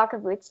kind of soccer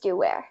boots do you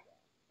wear?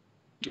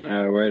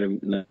 I wear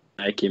the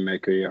Nike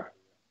Mercurial.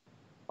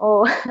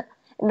 Oh,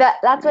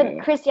 that's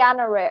what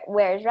Cristiano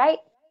wears, right?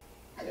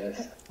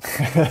 Yes.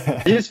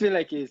 I just feel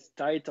like it's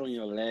tight on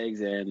your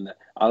legs, and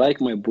I like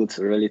my boots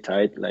really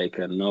tight, like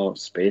no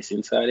space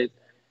inside it.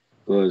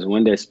 Because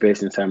when there's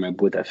space inside my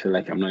boot, I feel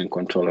like I'm not in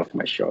control of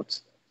my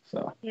shorts.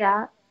 So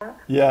yeah.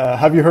 Yeah.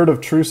 Have you heard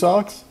of True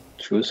Socks?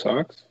 True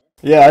Socks?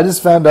 Yeah, I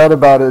just found out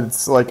about it.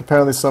 It's like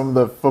apparently some of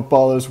the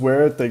footballers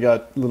wear it. They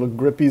got little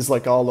grippies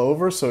like all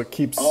over, so it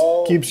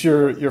keeps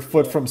your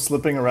foot from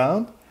slipping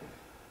around.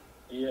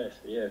 Yes,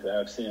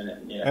 I've seen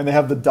it. Yeah. And they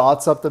have the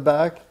dots up the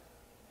back.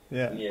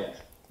 Yeah. Yes.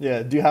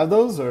 Yeah. Do you have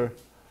those or?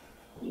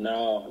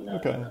 No.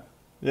 Okay. No.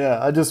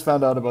 Yeah, I just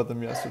found out about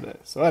them yesterday.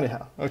 So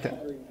anyhow, okay.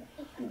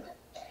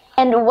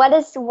 And what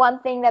is one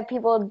thing that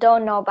people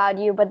don't know about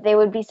you, but they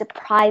would be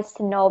surprised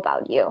to know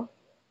about you?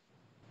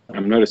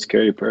 I'm not a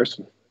scary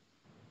person.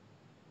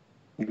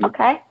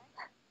 Okay.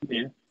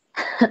 Yeah.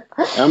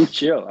 I'm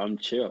chill.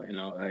 You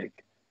know,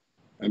 like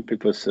when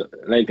people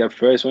at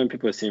first when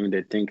people see me,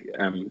 they think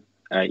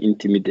I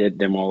intimidate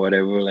them or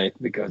whatever, like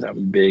because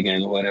I'm big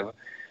and whatever.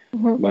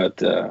 Mm-hmm.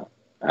 But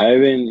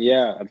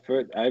at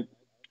first I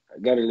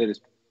got a little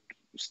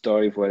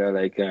story for that.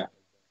 Like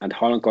at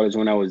Holland College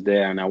when I was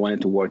there, and I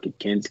wanted to work at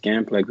kids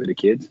camp, like with the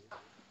kids.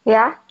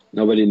 Yeah.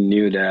 Nobody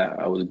knew that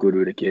I was good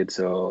with the kids,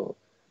 so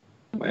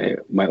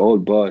my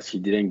old boss, he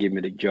didn't give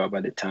me the job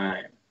at the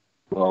time.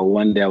 Well,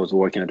 one day I was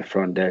working at the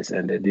front desk,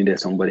 and they needed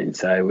somebody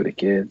inside with the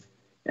kids.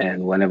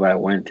 And whenever I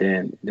went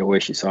in, the way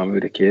she saw me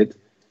with the kids,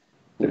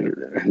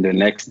 the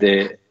next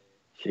day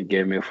she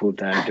gave me a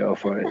full-time job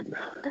for it.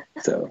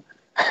 So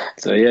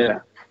yeah.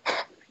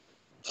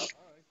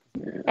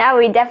 Yeah,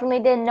 we definitely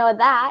didn't know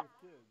that.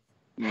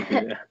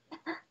 Yeah.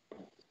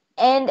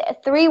 And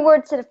 3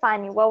 words to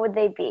define you, what would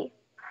they be?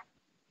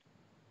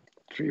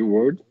 3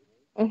 words.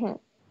 Mm-hmm.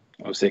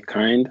 I would say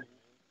kind,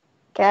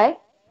 Okay.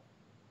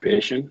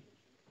 patient,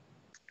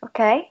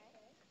 Okay.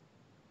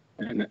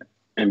 and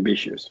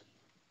ambitious.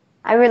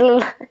 I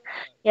really,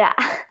 yeah,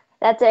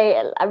 that's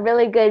a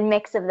really good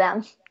mix of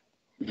them.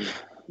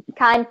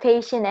 Kind,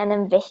 patient, and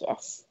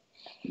ambitious.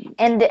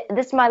 And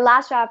this is my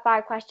last rapid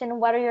fire question.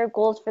 What are your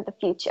goals for the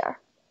future?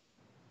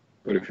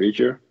 For the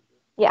future,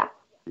 Yeah.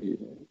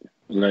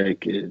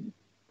 like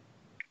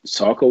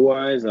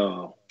soccer-wise,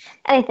 or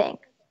Anything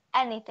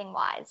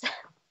wise.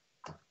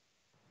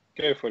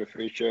 okay, for the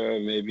future,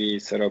 maybe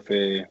set up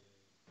a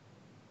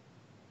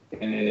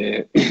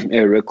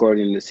record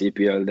in the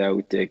CPL that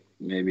would take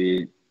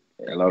maybe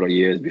a lot of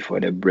years before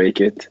they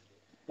break it,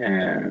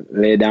 and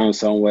lay down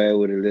somewhere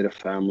with a little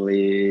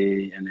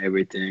family and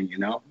everything,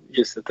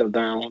 just settle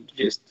down,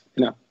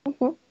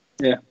 Mm-hmm.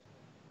 yeah.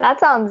 That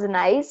sounds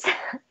nice.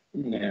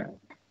 Yeah.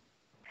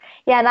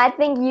 Yeah, and I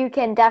think you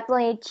can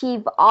definitely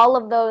achieve all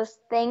of those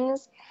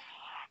things.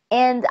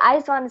 And I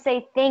just want to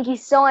say thank you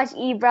so much,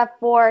 Ibra,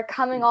 for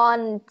coming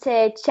on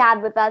to chat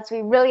with us.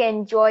 We really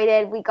enjoyed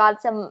it. We got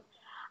some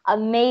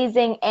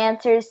amazing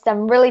answers,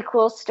 some really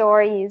cool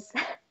stories,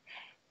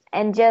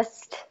 and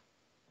just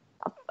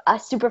a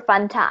super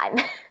fun time.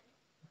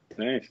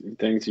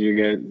 Thanks you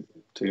guys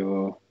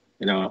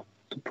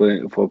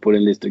for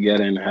putting this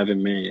together and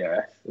having me.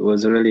 Yeah, it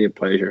was really a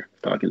pleasure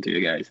talking to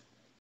you guys.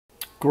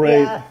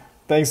 Great. Yeah.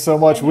 Thanks so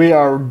much. We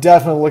are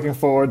definitely looking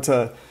forward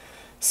to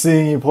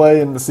seeing you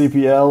play in the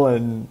CPL,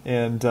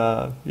 and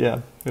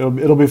yeah,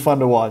 it'll be fun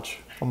to watch.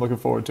 I'm looking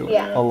forward to it.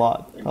 Yeah. A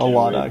lot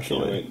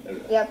actually.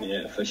 Yep.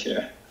 Yeah, for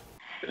sure.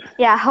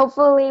 Yeah,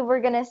 hopefully we're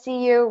going to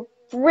see you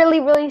really,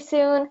 really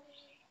soon.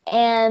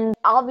 And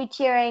I'll be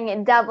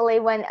cheering doubly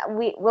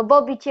we'll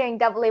both be cheering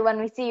doubly when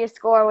we see you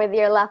score with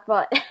your left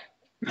foot.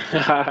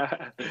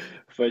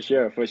 For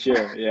sure.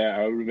 Yeah,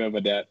 I'll remember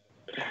that.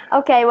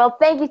 Okay, well,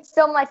 thank you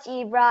so much,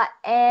 Ibra,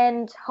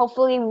 and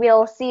hopefully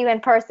we'll see you in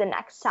person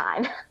next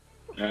time.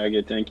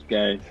 Okay, thank you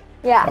guys.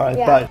 Yeah. All right,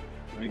 yeah. bye.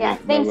 Okay, Yeah,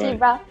 thanks, bye-bye.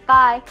 Ibra.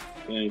 Bye.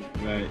 Thanks,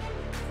 bye.